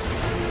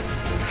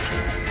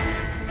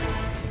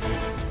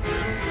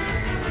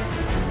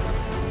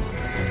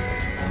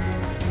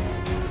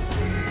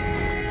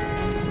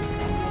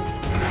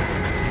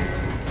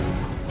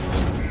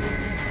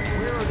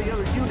 Where are the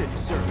other units,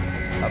 sir?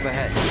 Up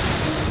ahead.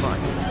 Come on.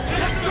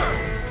 Yes,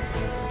 sir!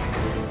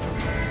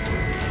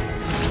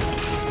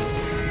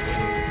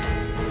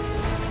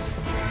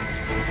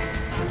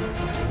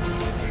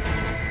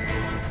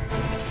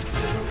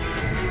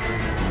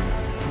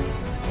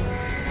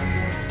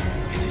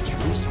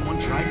 Someone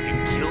tried to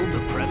kill the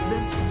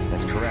president?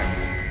 That's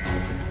correct.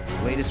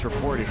 Latest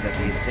report is that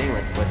the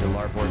assailant fled to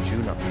Larboard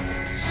Junon.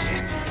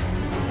 Shit.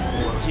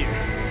 Well, here.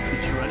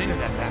 If you run into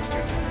that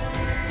bastard.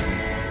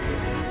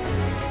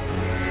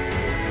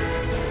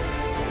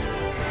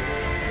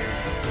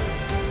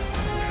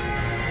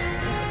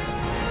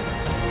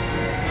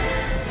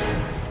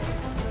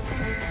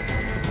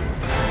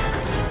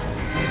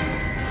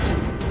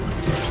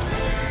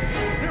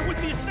 They're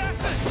with the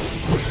assassins!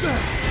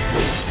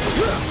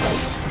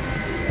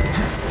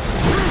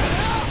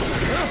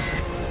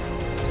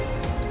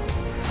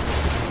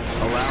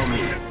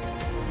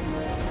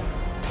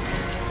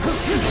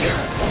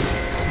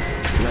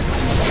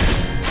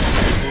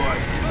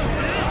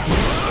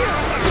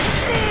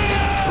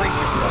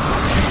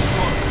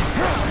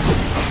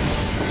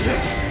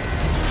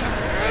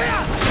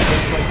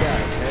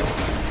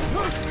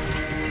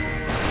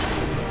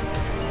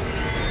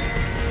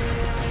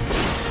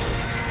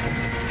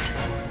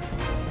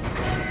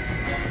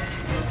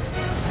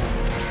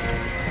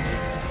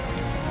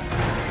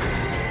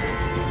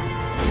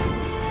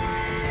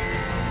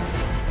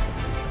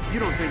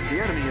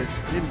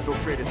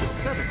 infiltrated the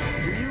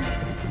 7th, do you?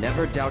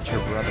 Never doubt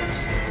your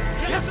brothers.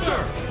 Yes,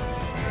 sir!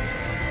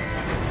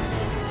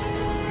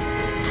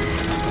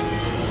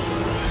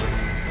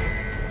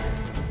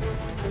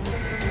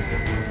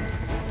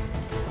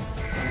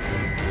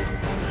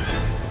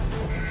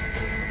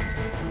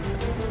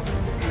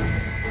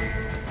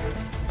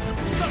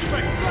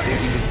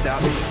 Think you can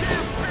stop me?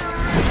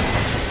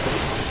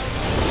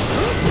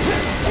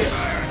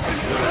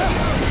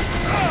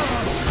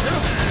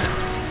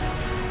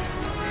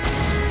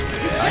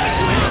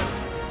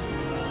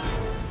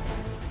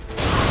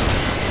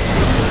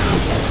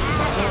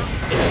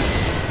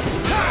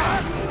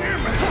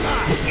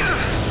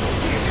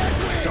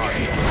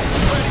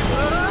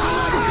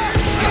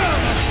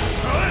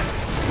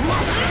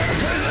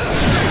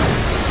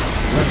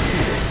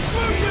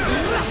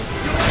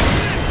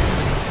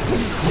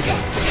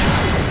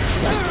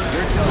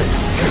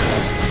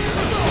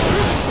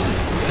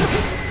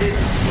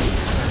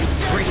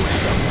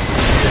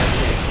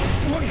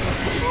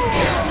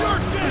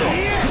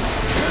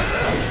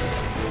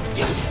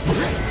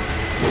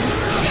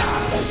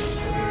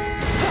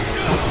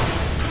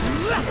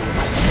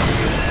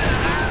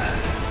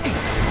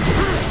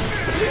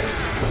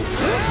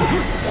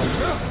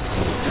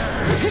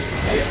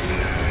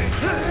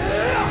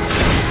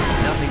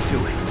 Nothing to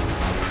it.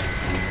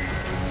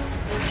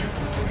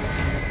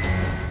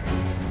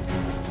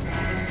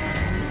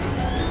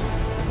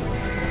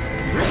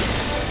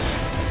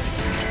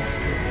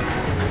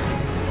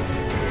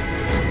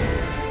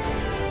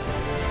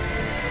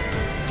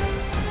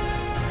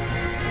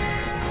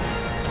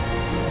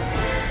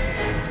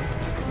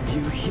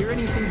 You hear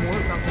anything more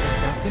about that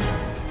assassin?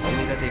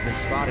 Only that they've been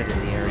spotted in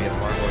the area of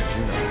Margot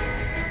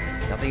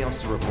Juno. Nothing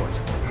else to report.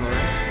 All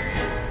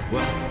right.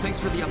 Well, thanks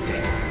for the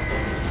update.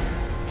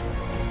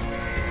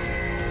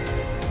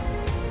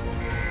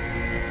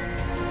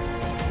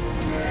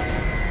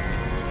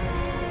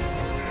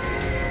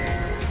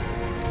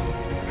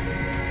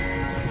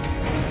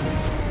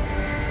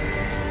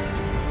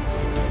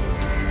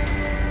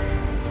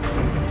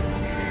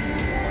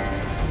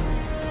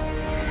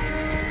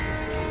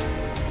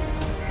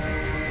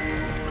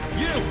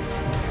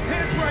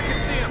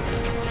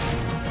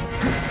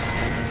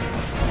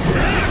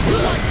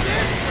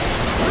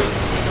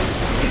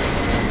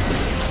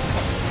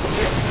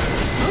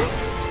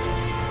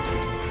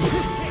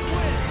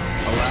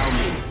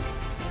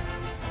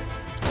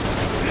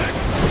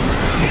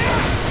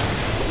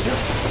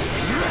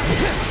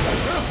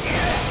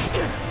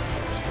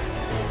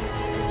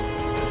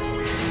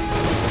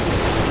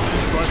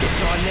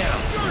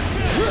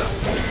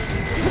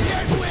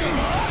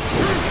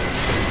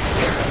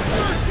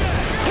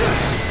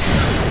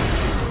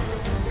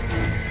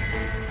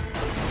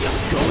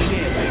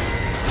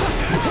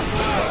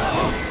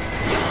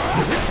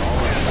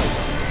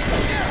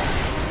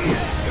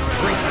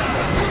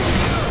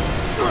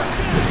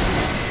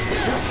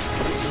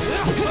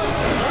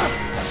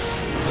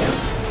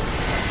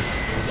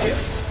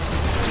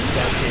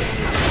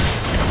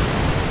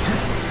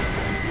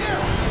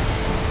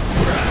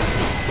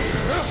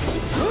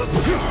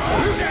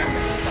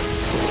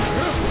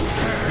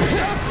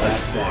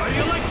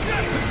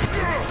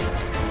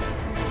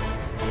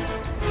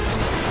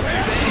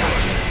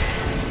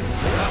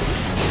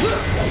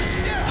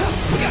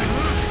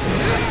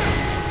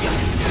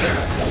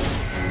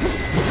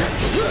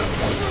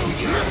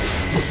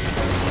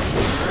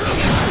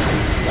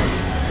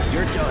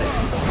 You're done.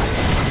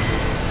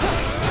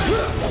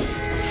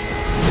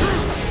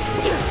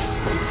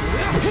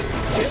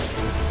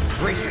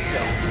 Brace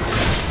yourself.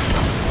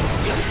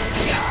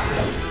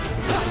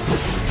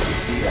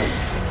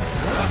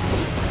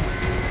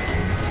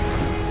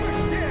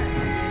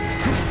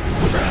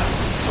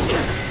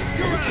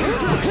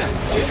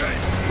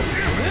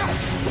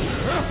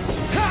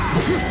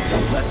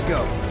 Let's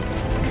go.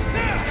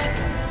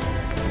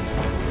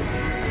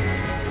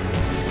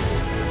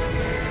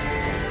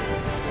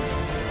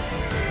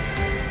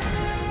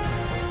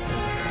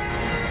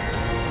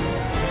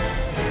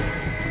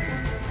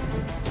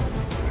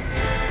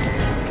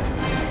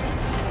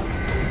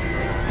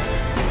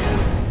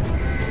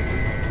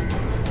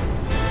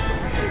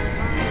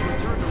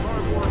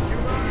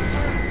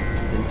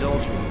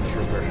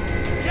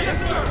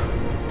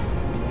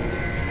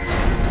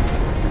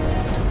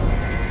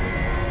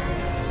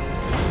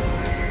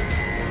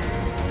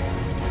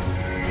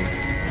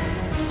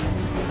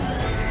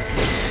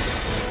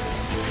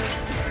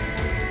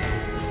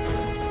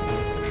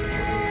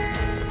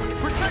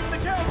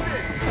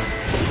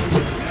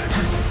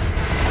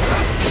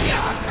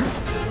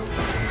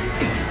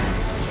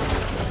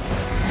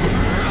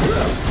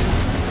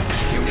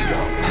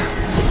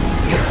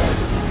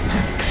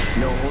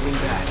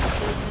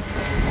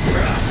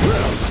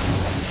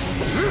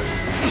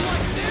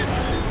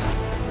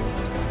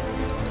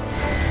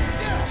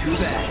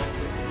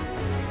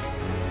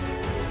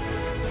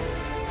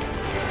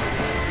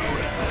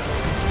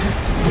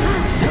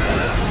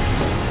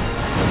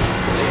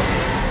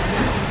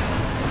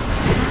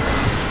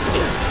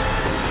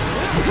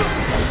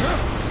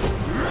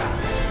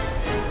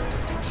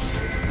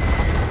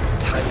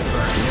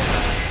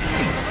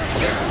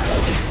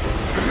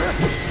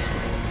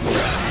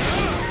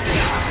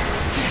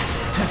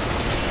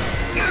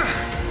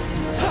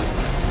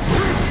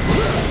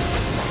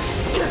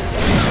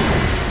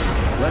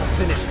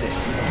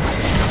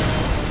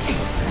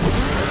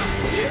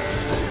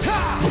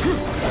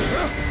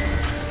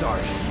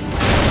 Sorry.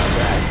 Not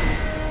bad.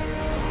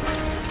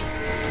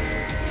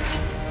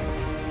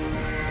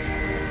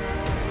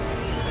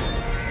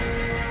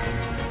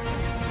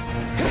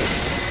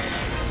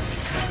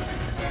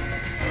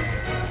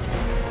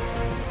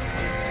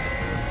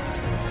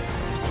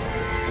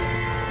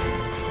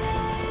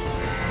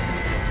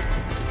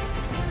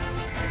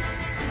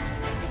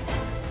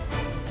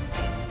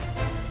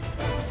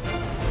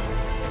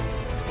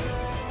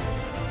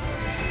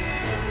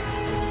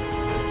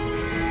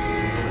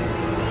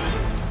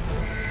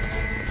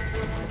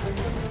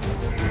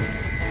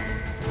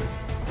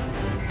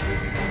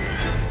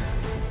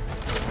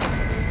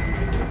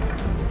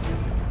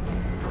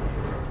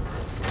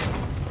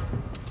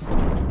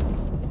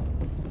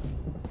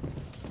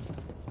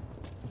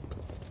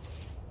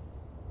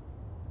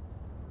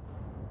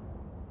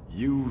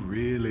 You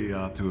really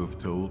ought to have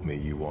told me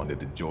you wanted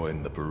to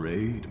join the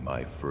parade,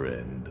 my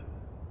friend.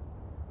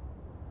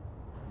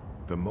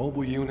 The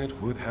mobile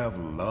unit would have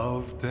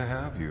loved to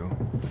have you.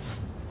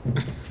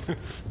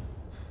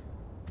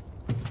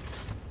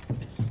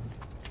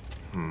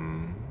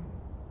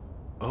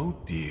 Oh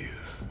dear.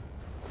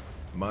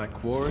 My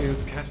quarry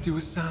has cast you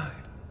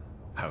aside.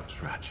 How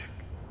tragic.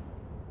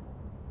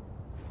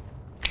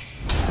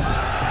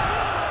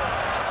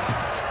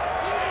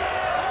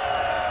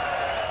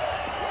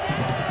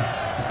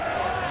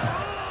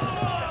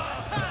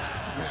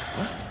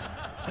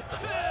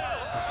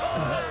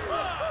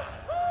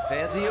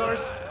 Fans of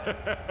yours?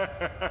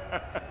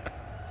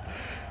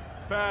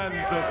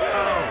 Fans of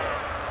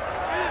ours.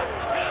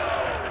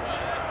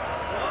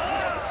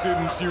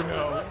 Didn't you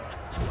know?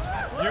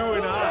 You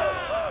and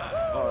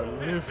I are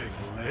living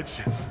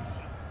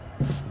legends.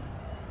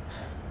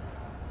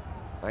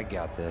 I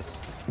got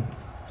this.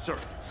 Sir.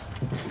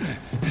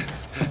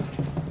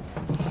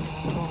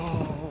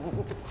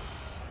 Oh,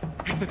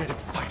 isn't it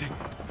exciting?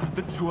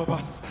 The two of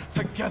us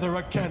together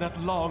again at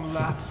long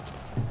last.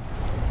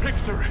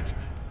 Picture it.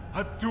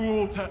 A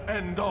duel to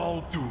end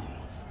all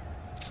duels.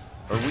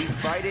 Are we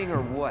fighting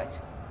or what?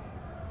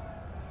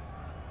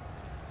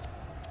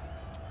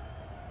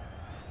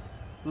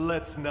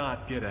 Let's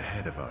not get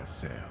ahead of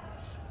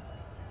ourselves.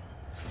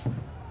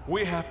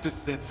 We have to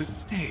set the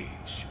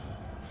stage.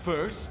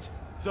 First,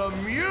 the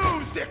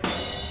music!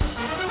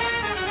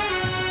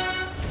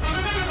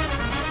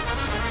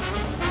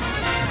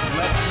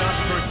 Let's not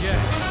forget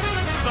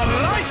the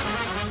lights!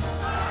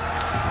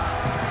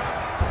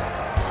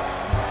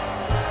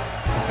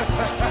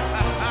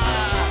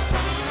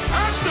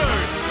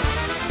 Actors,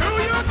 to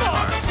your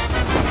marks!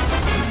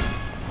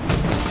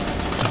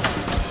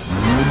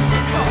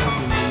 Come,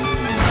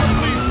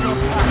 unleash your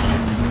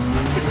passion.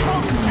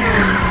 Succumb to your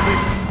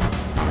instincts.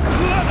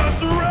 Let us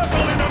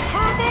revel in a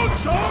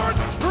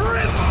turbocharged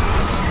tryst!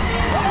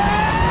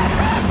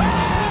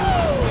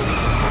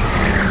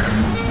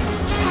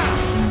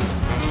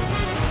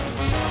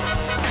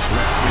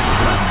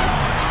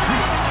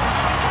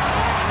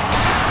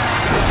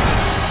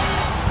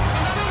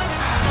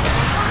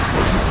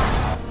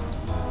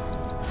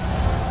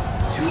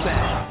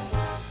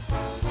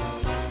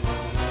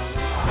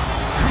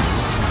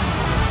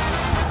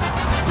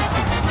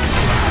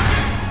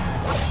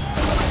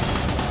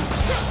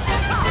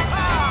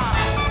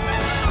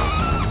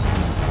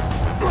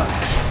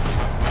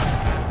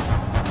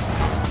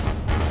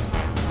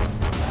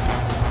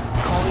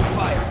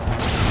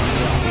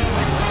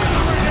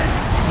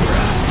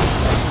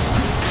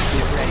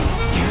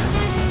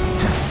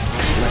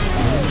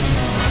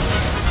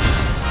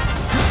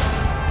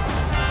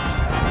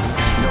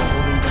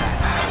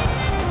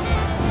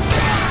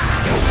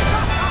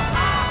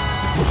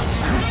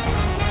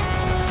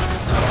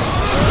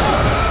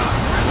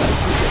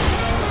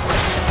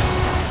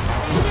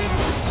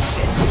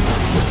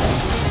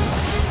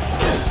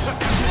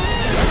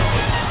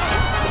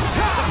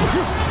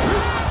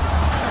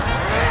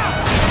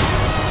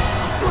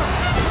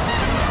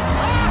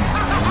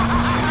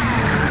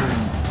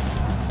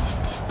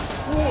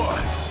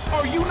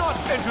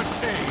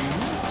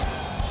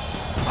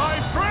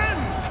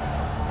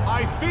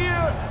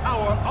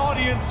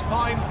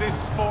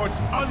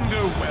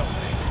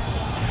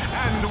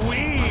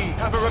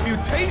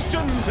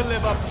 To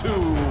live up to.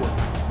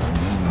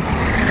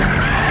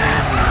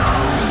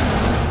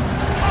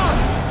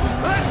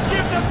 Let's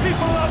give the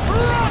people a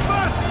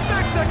proper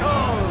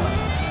spectacle!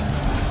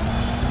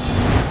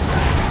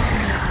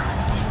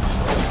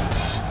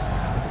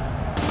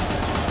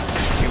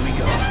 Here we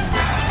go.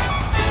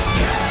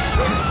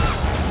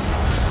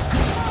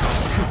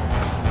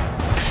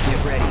 Get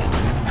ready.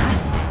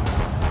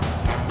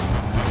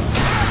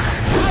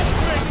 Let's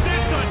make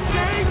this a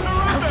day to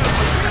remember!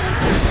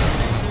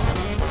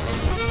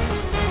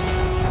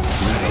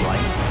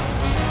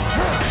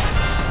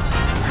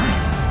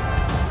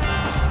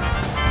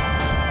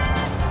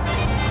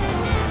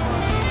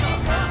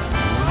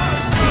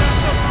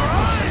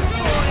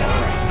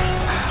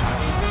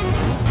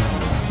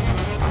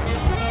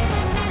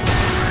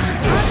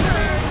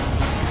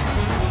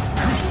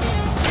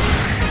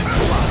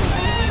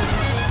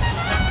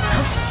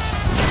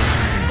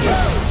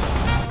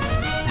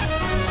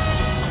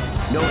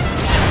 No.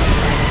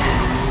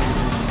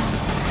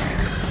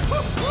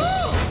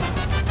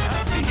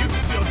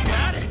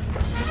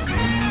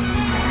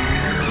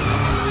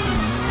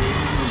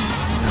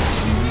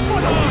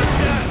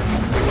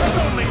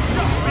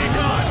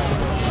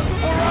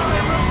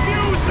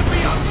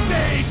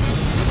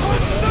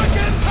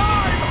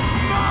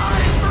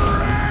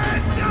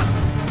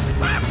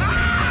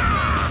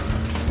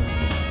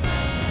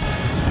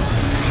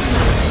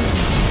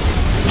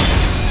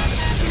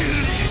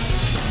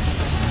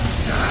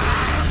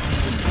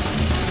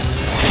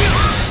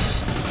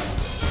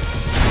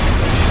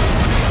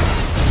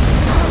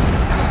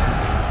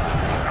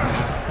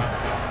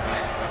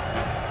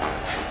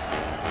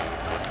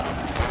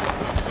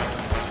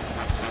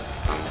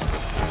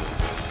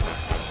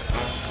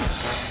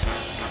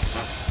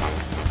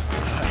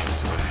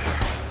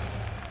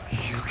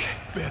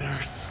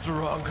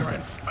 stronger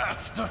and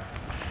faster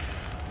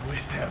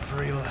with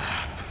every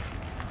lap.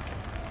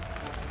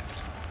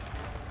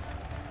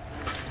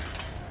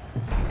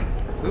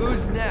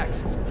 Who's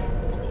next?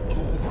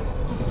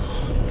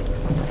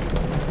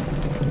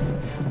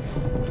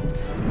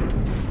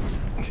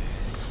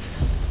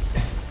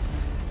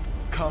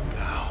 Come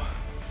now.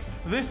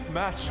 This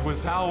match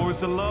was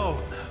ours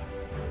alone.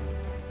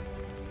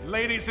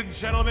 Ladies and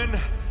gentlemen,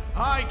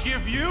 I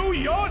give you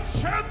your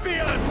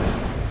champion!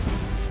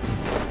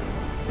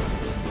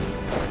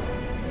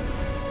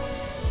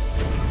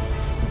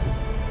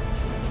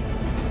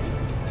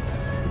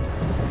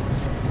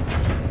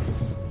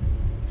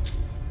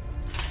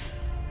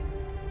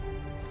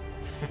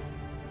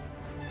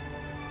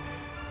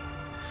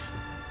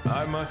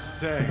 I must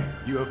say,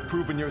 you have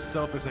proven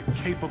yourself as a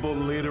capable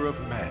leader of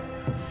men.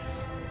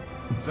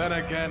 Then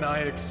again, I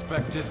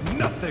expected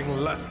nothing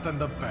less than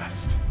the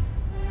best.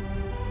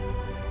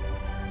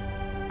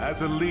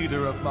 As a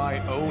leader of my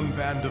own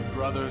band of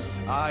brothers,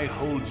 I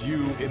hold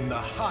you in the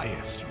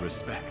highest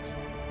respect.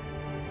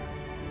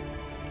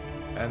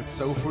 And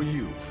so for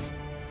you,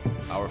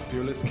 our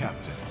fearless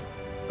captain,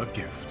 a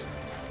gift.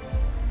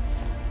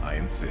 I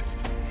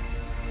insist.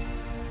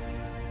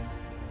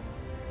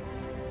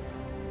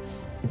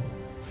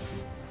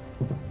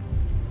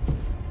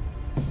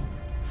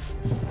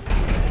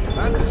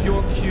 That's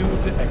your cue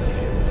to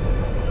exit.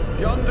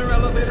 Yonder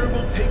elevator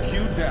will take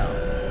you down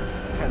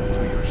and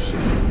to your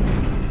ship.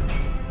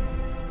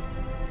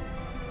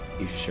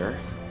 You sure?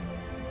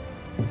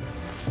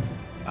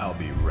 I'll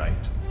be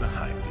right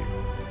behind you.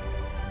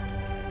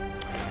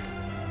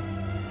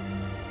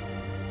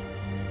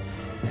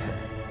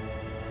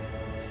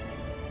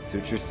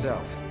 Suit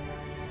yourself.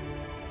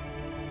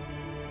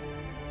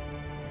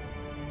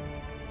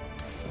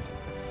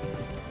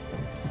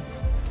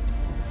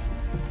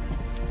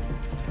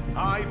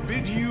 I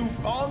bid you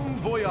bon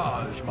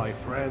voyage, my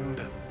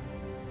friend.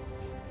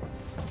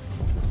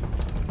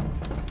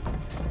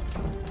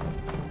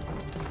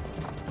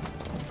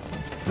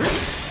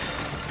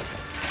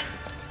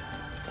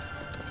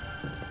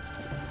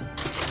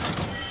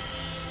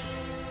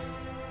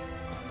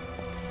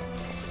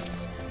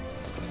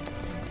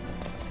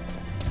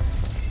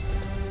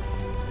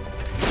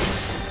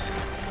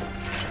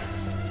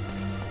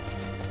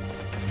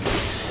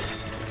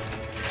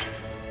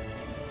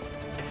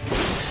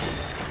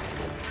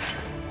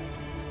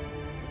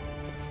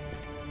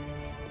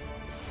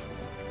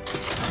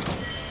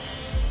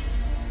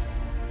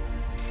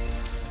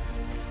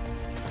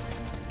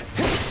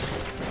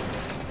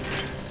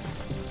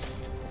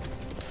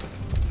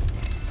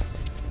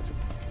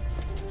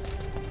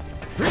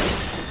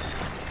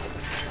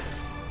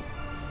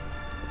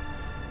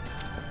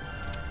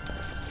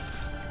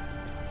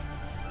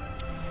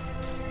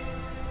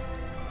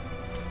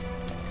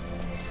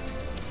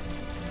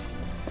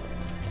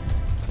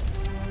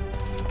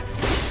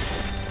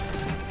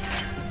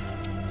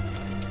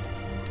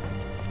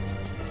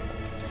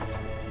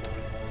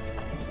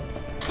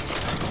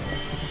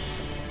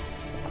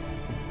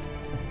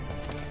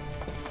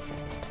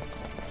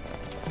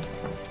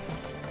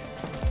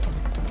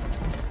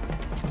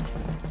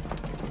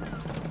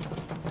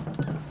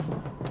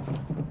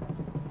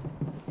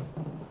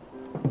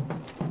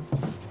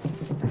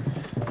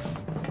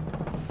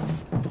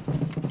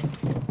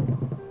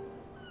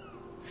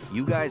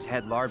 You guys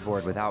head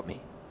larboard without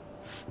me.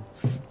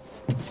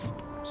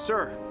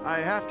 Sir, I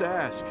have to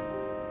ask.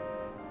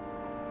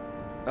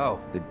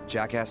 Oh, the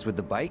jackass with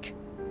the bike?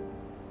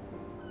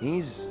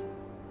 He's...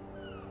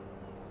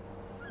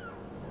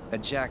 a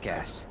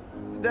jackass.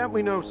 That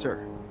we know, sir.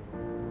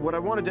 What I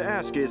wanted to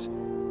ask is,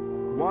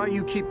 why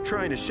you keep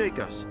trying to shake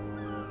us?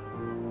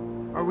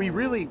 Are we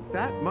really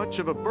that much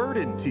of a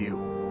burden to you?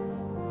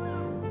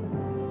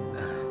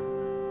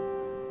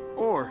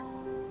 Or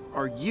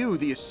are you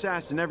the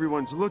assassin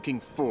everyone's looking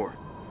for?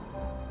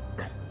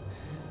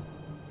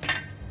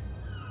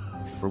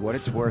 For what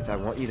it's worth, I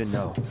want you to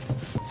know.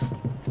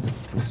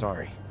 I'm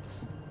sorry.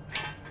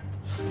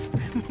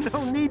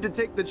 No need to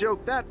take the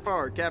joke that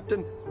far,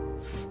 Captain.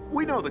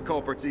 We know the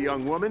culprit's a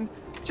young woman,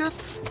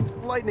 just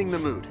lightening the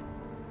mood.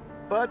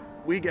 But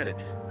we get it.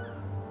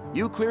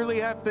 You clearly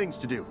have things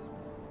to do.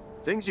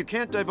 Things you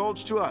can't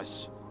divulge to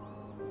us.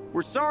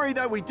 We're sorry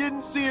that we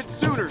didn't see it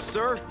sooner,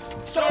 sir.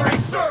 Sorry,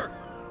 sir!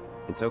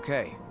 It's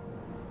okay.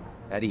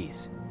 At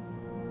ease.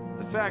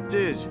 The fact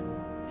is,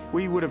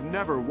 we would have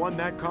never won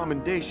that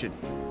commendation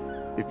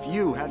if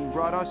you hadn't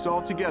brought us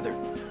all together.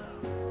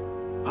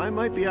 I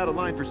might be out of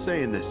line for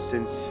saying this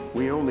since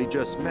we only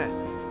just met,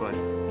 but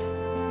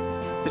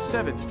the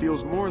 7th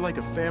feels more like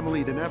a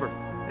family than ever,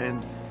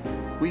 and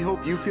we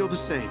hope you feel the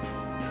same.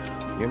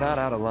 You're not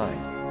out of line.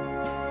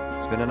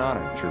 It's been an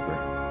honor,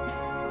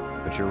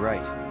 Trooper. But you're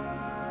right.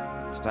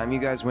 It's time you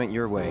guys went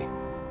your way,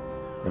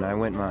 and I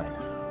went mine.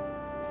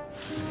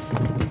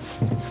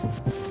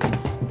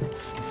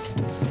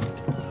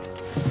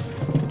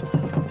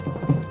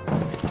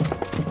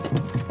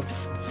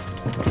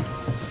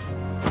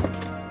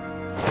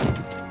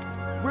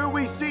 Will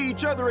we see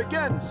each other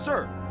again,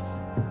 sir?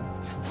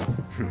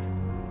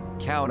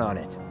 Count on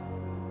it.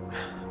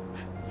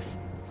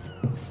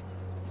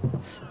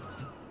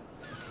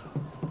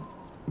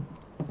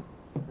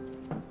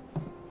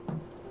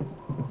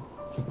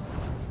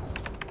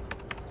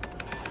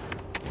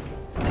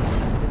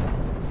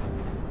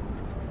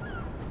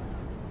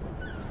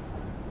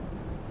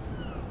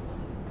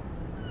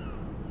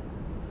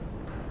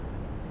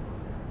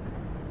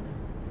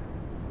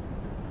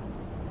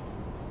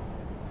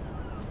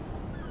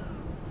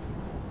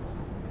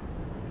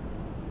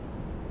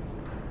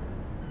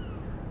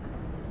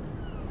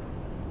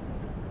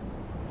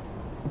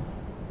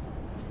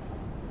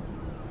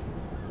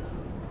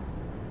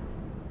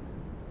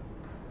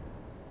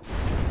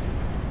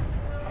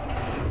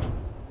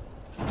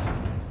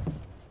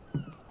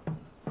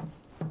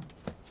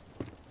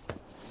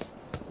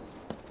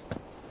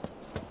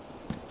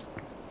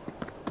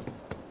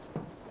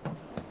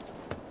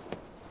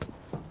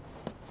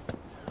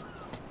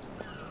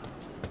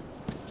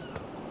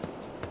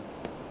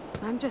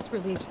 I'm just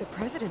relieved the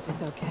president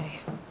is okay.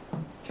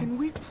 Can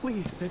we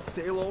please set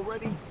sail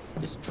already?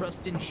 Just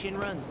trust in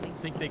Shinra and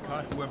think they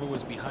caught whoever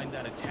was behind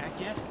that attack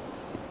yet?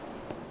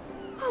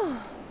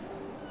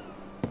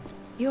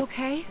 You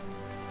okay?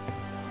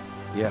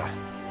 Yeah.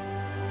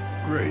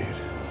 Great.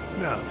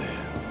 Now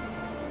then.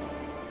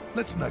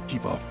 Let's not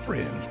keep our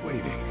friends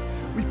waiting.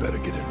 We better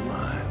get in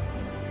line.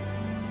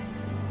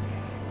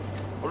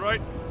 All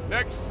right,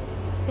 next.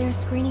 They're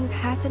screening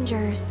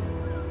passengers.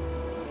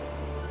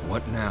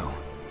 What now?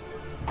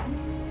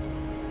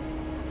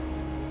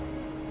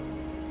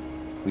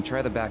 We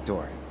try the back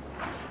door.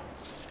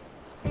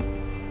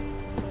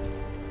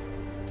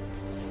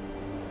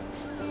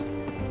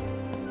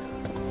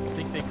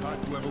 Think they caught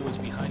whoever was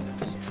behind it.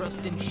 Just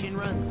trust in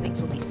Shinra and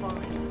things will be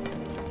fine.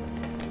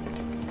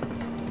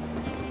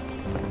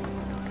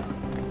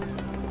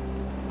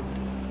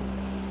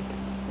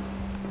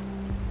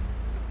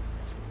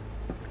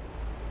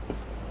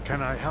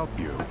 Can I help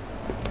you?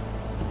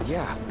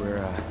 Yeah,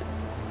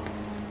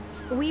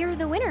 We're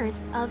the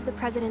winners of the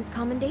President's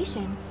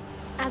Commendation.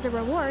 As a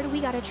reward, we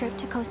got a trip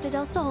to Costa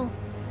del Sol.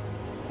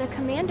 The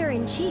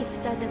Commander-in-Chief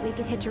said that we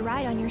could hitch a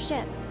ride on your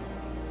ship.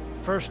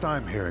 First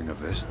time hearing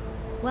of this.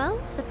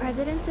 Well, the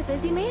President's a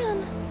busy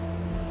man.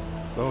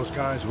 Those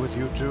guys with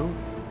you too?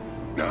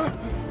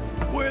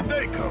 Where'd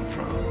they come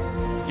from?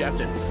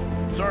 Captain,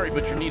 sorry,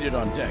 but you're needed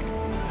on deck.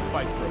 The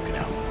fight's broken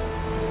out.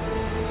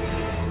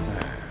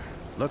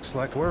 Looks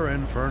like we're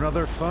in for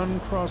another fun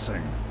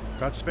crossing.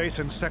 Got space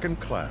in second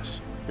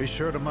class. Be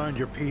sure to mind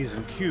your P's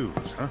and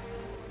Q's, huh?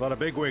 A lot of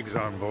bigwigs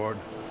on board.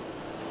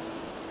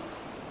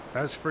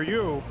 As for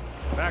you,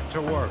 back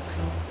to work.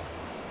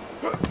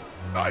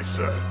 Aye,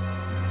 sir.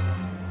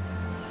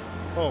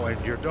 Oh,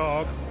 and your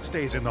dog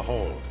stays in the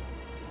hold.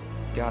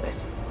 Got it.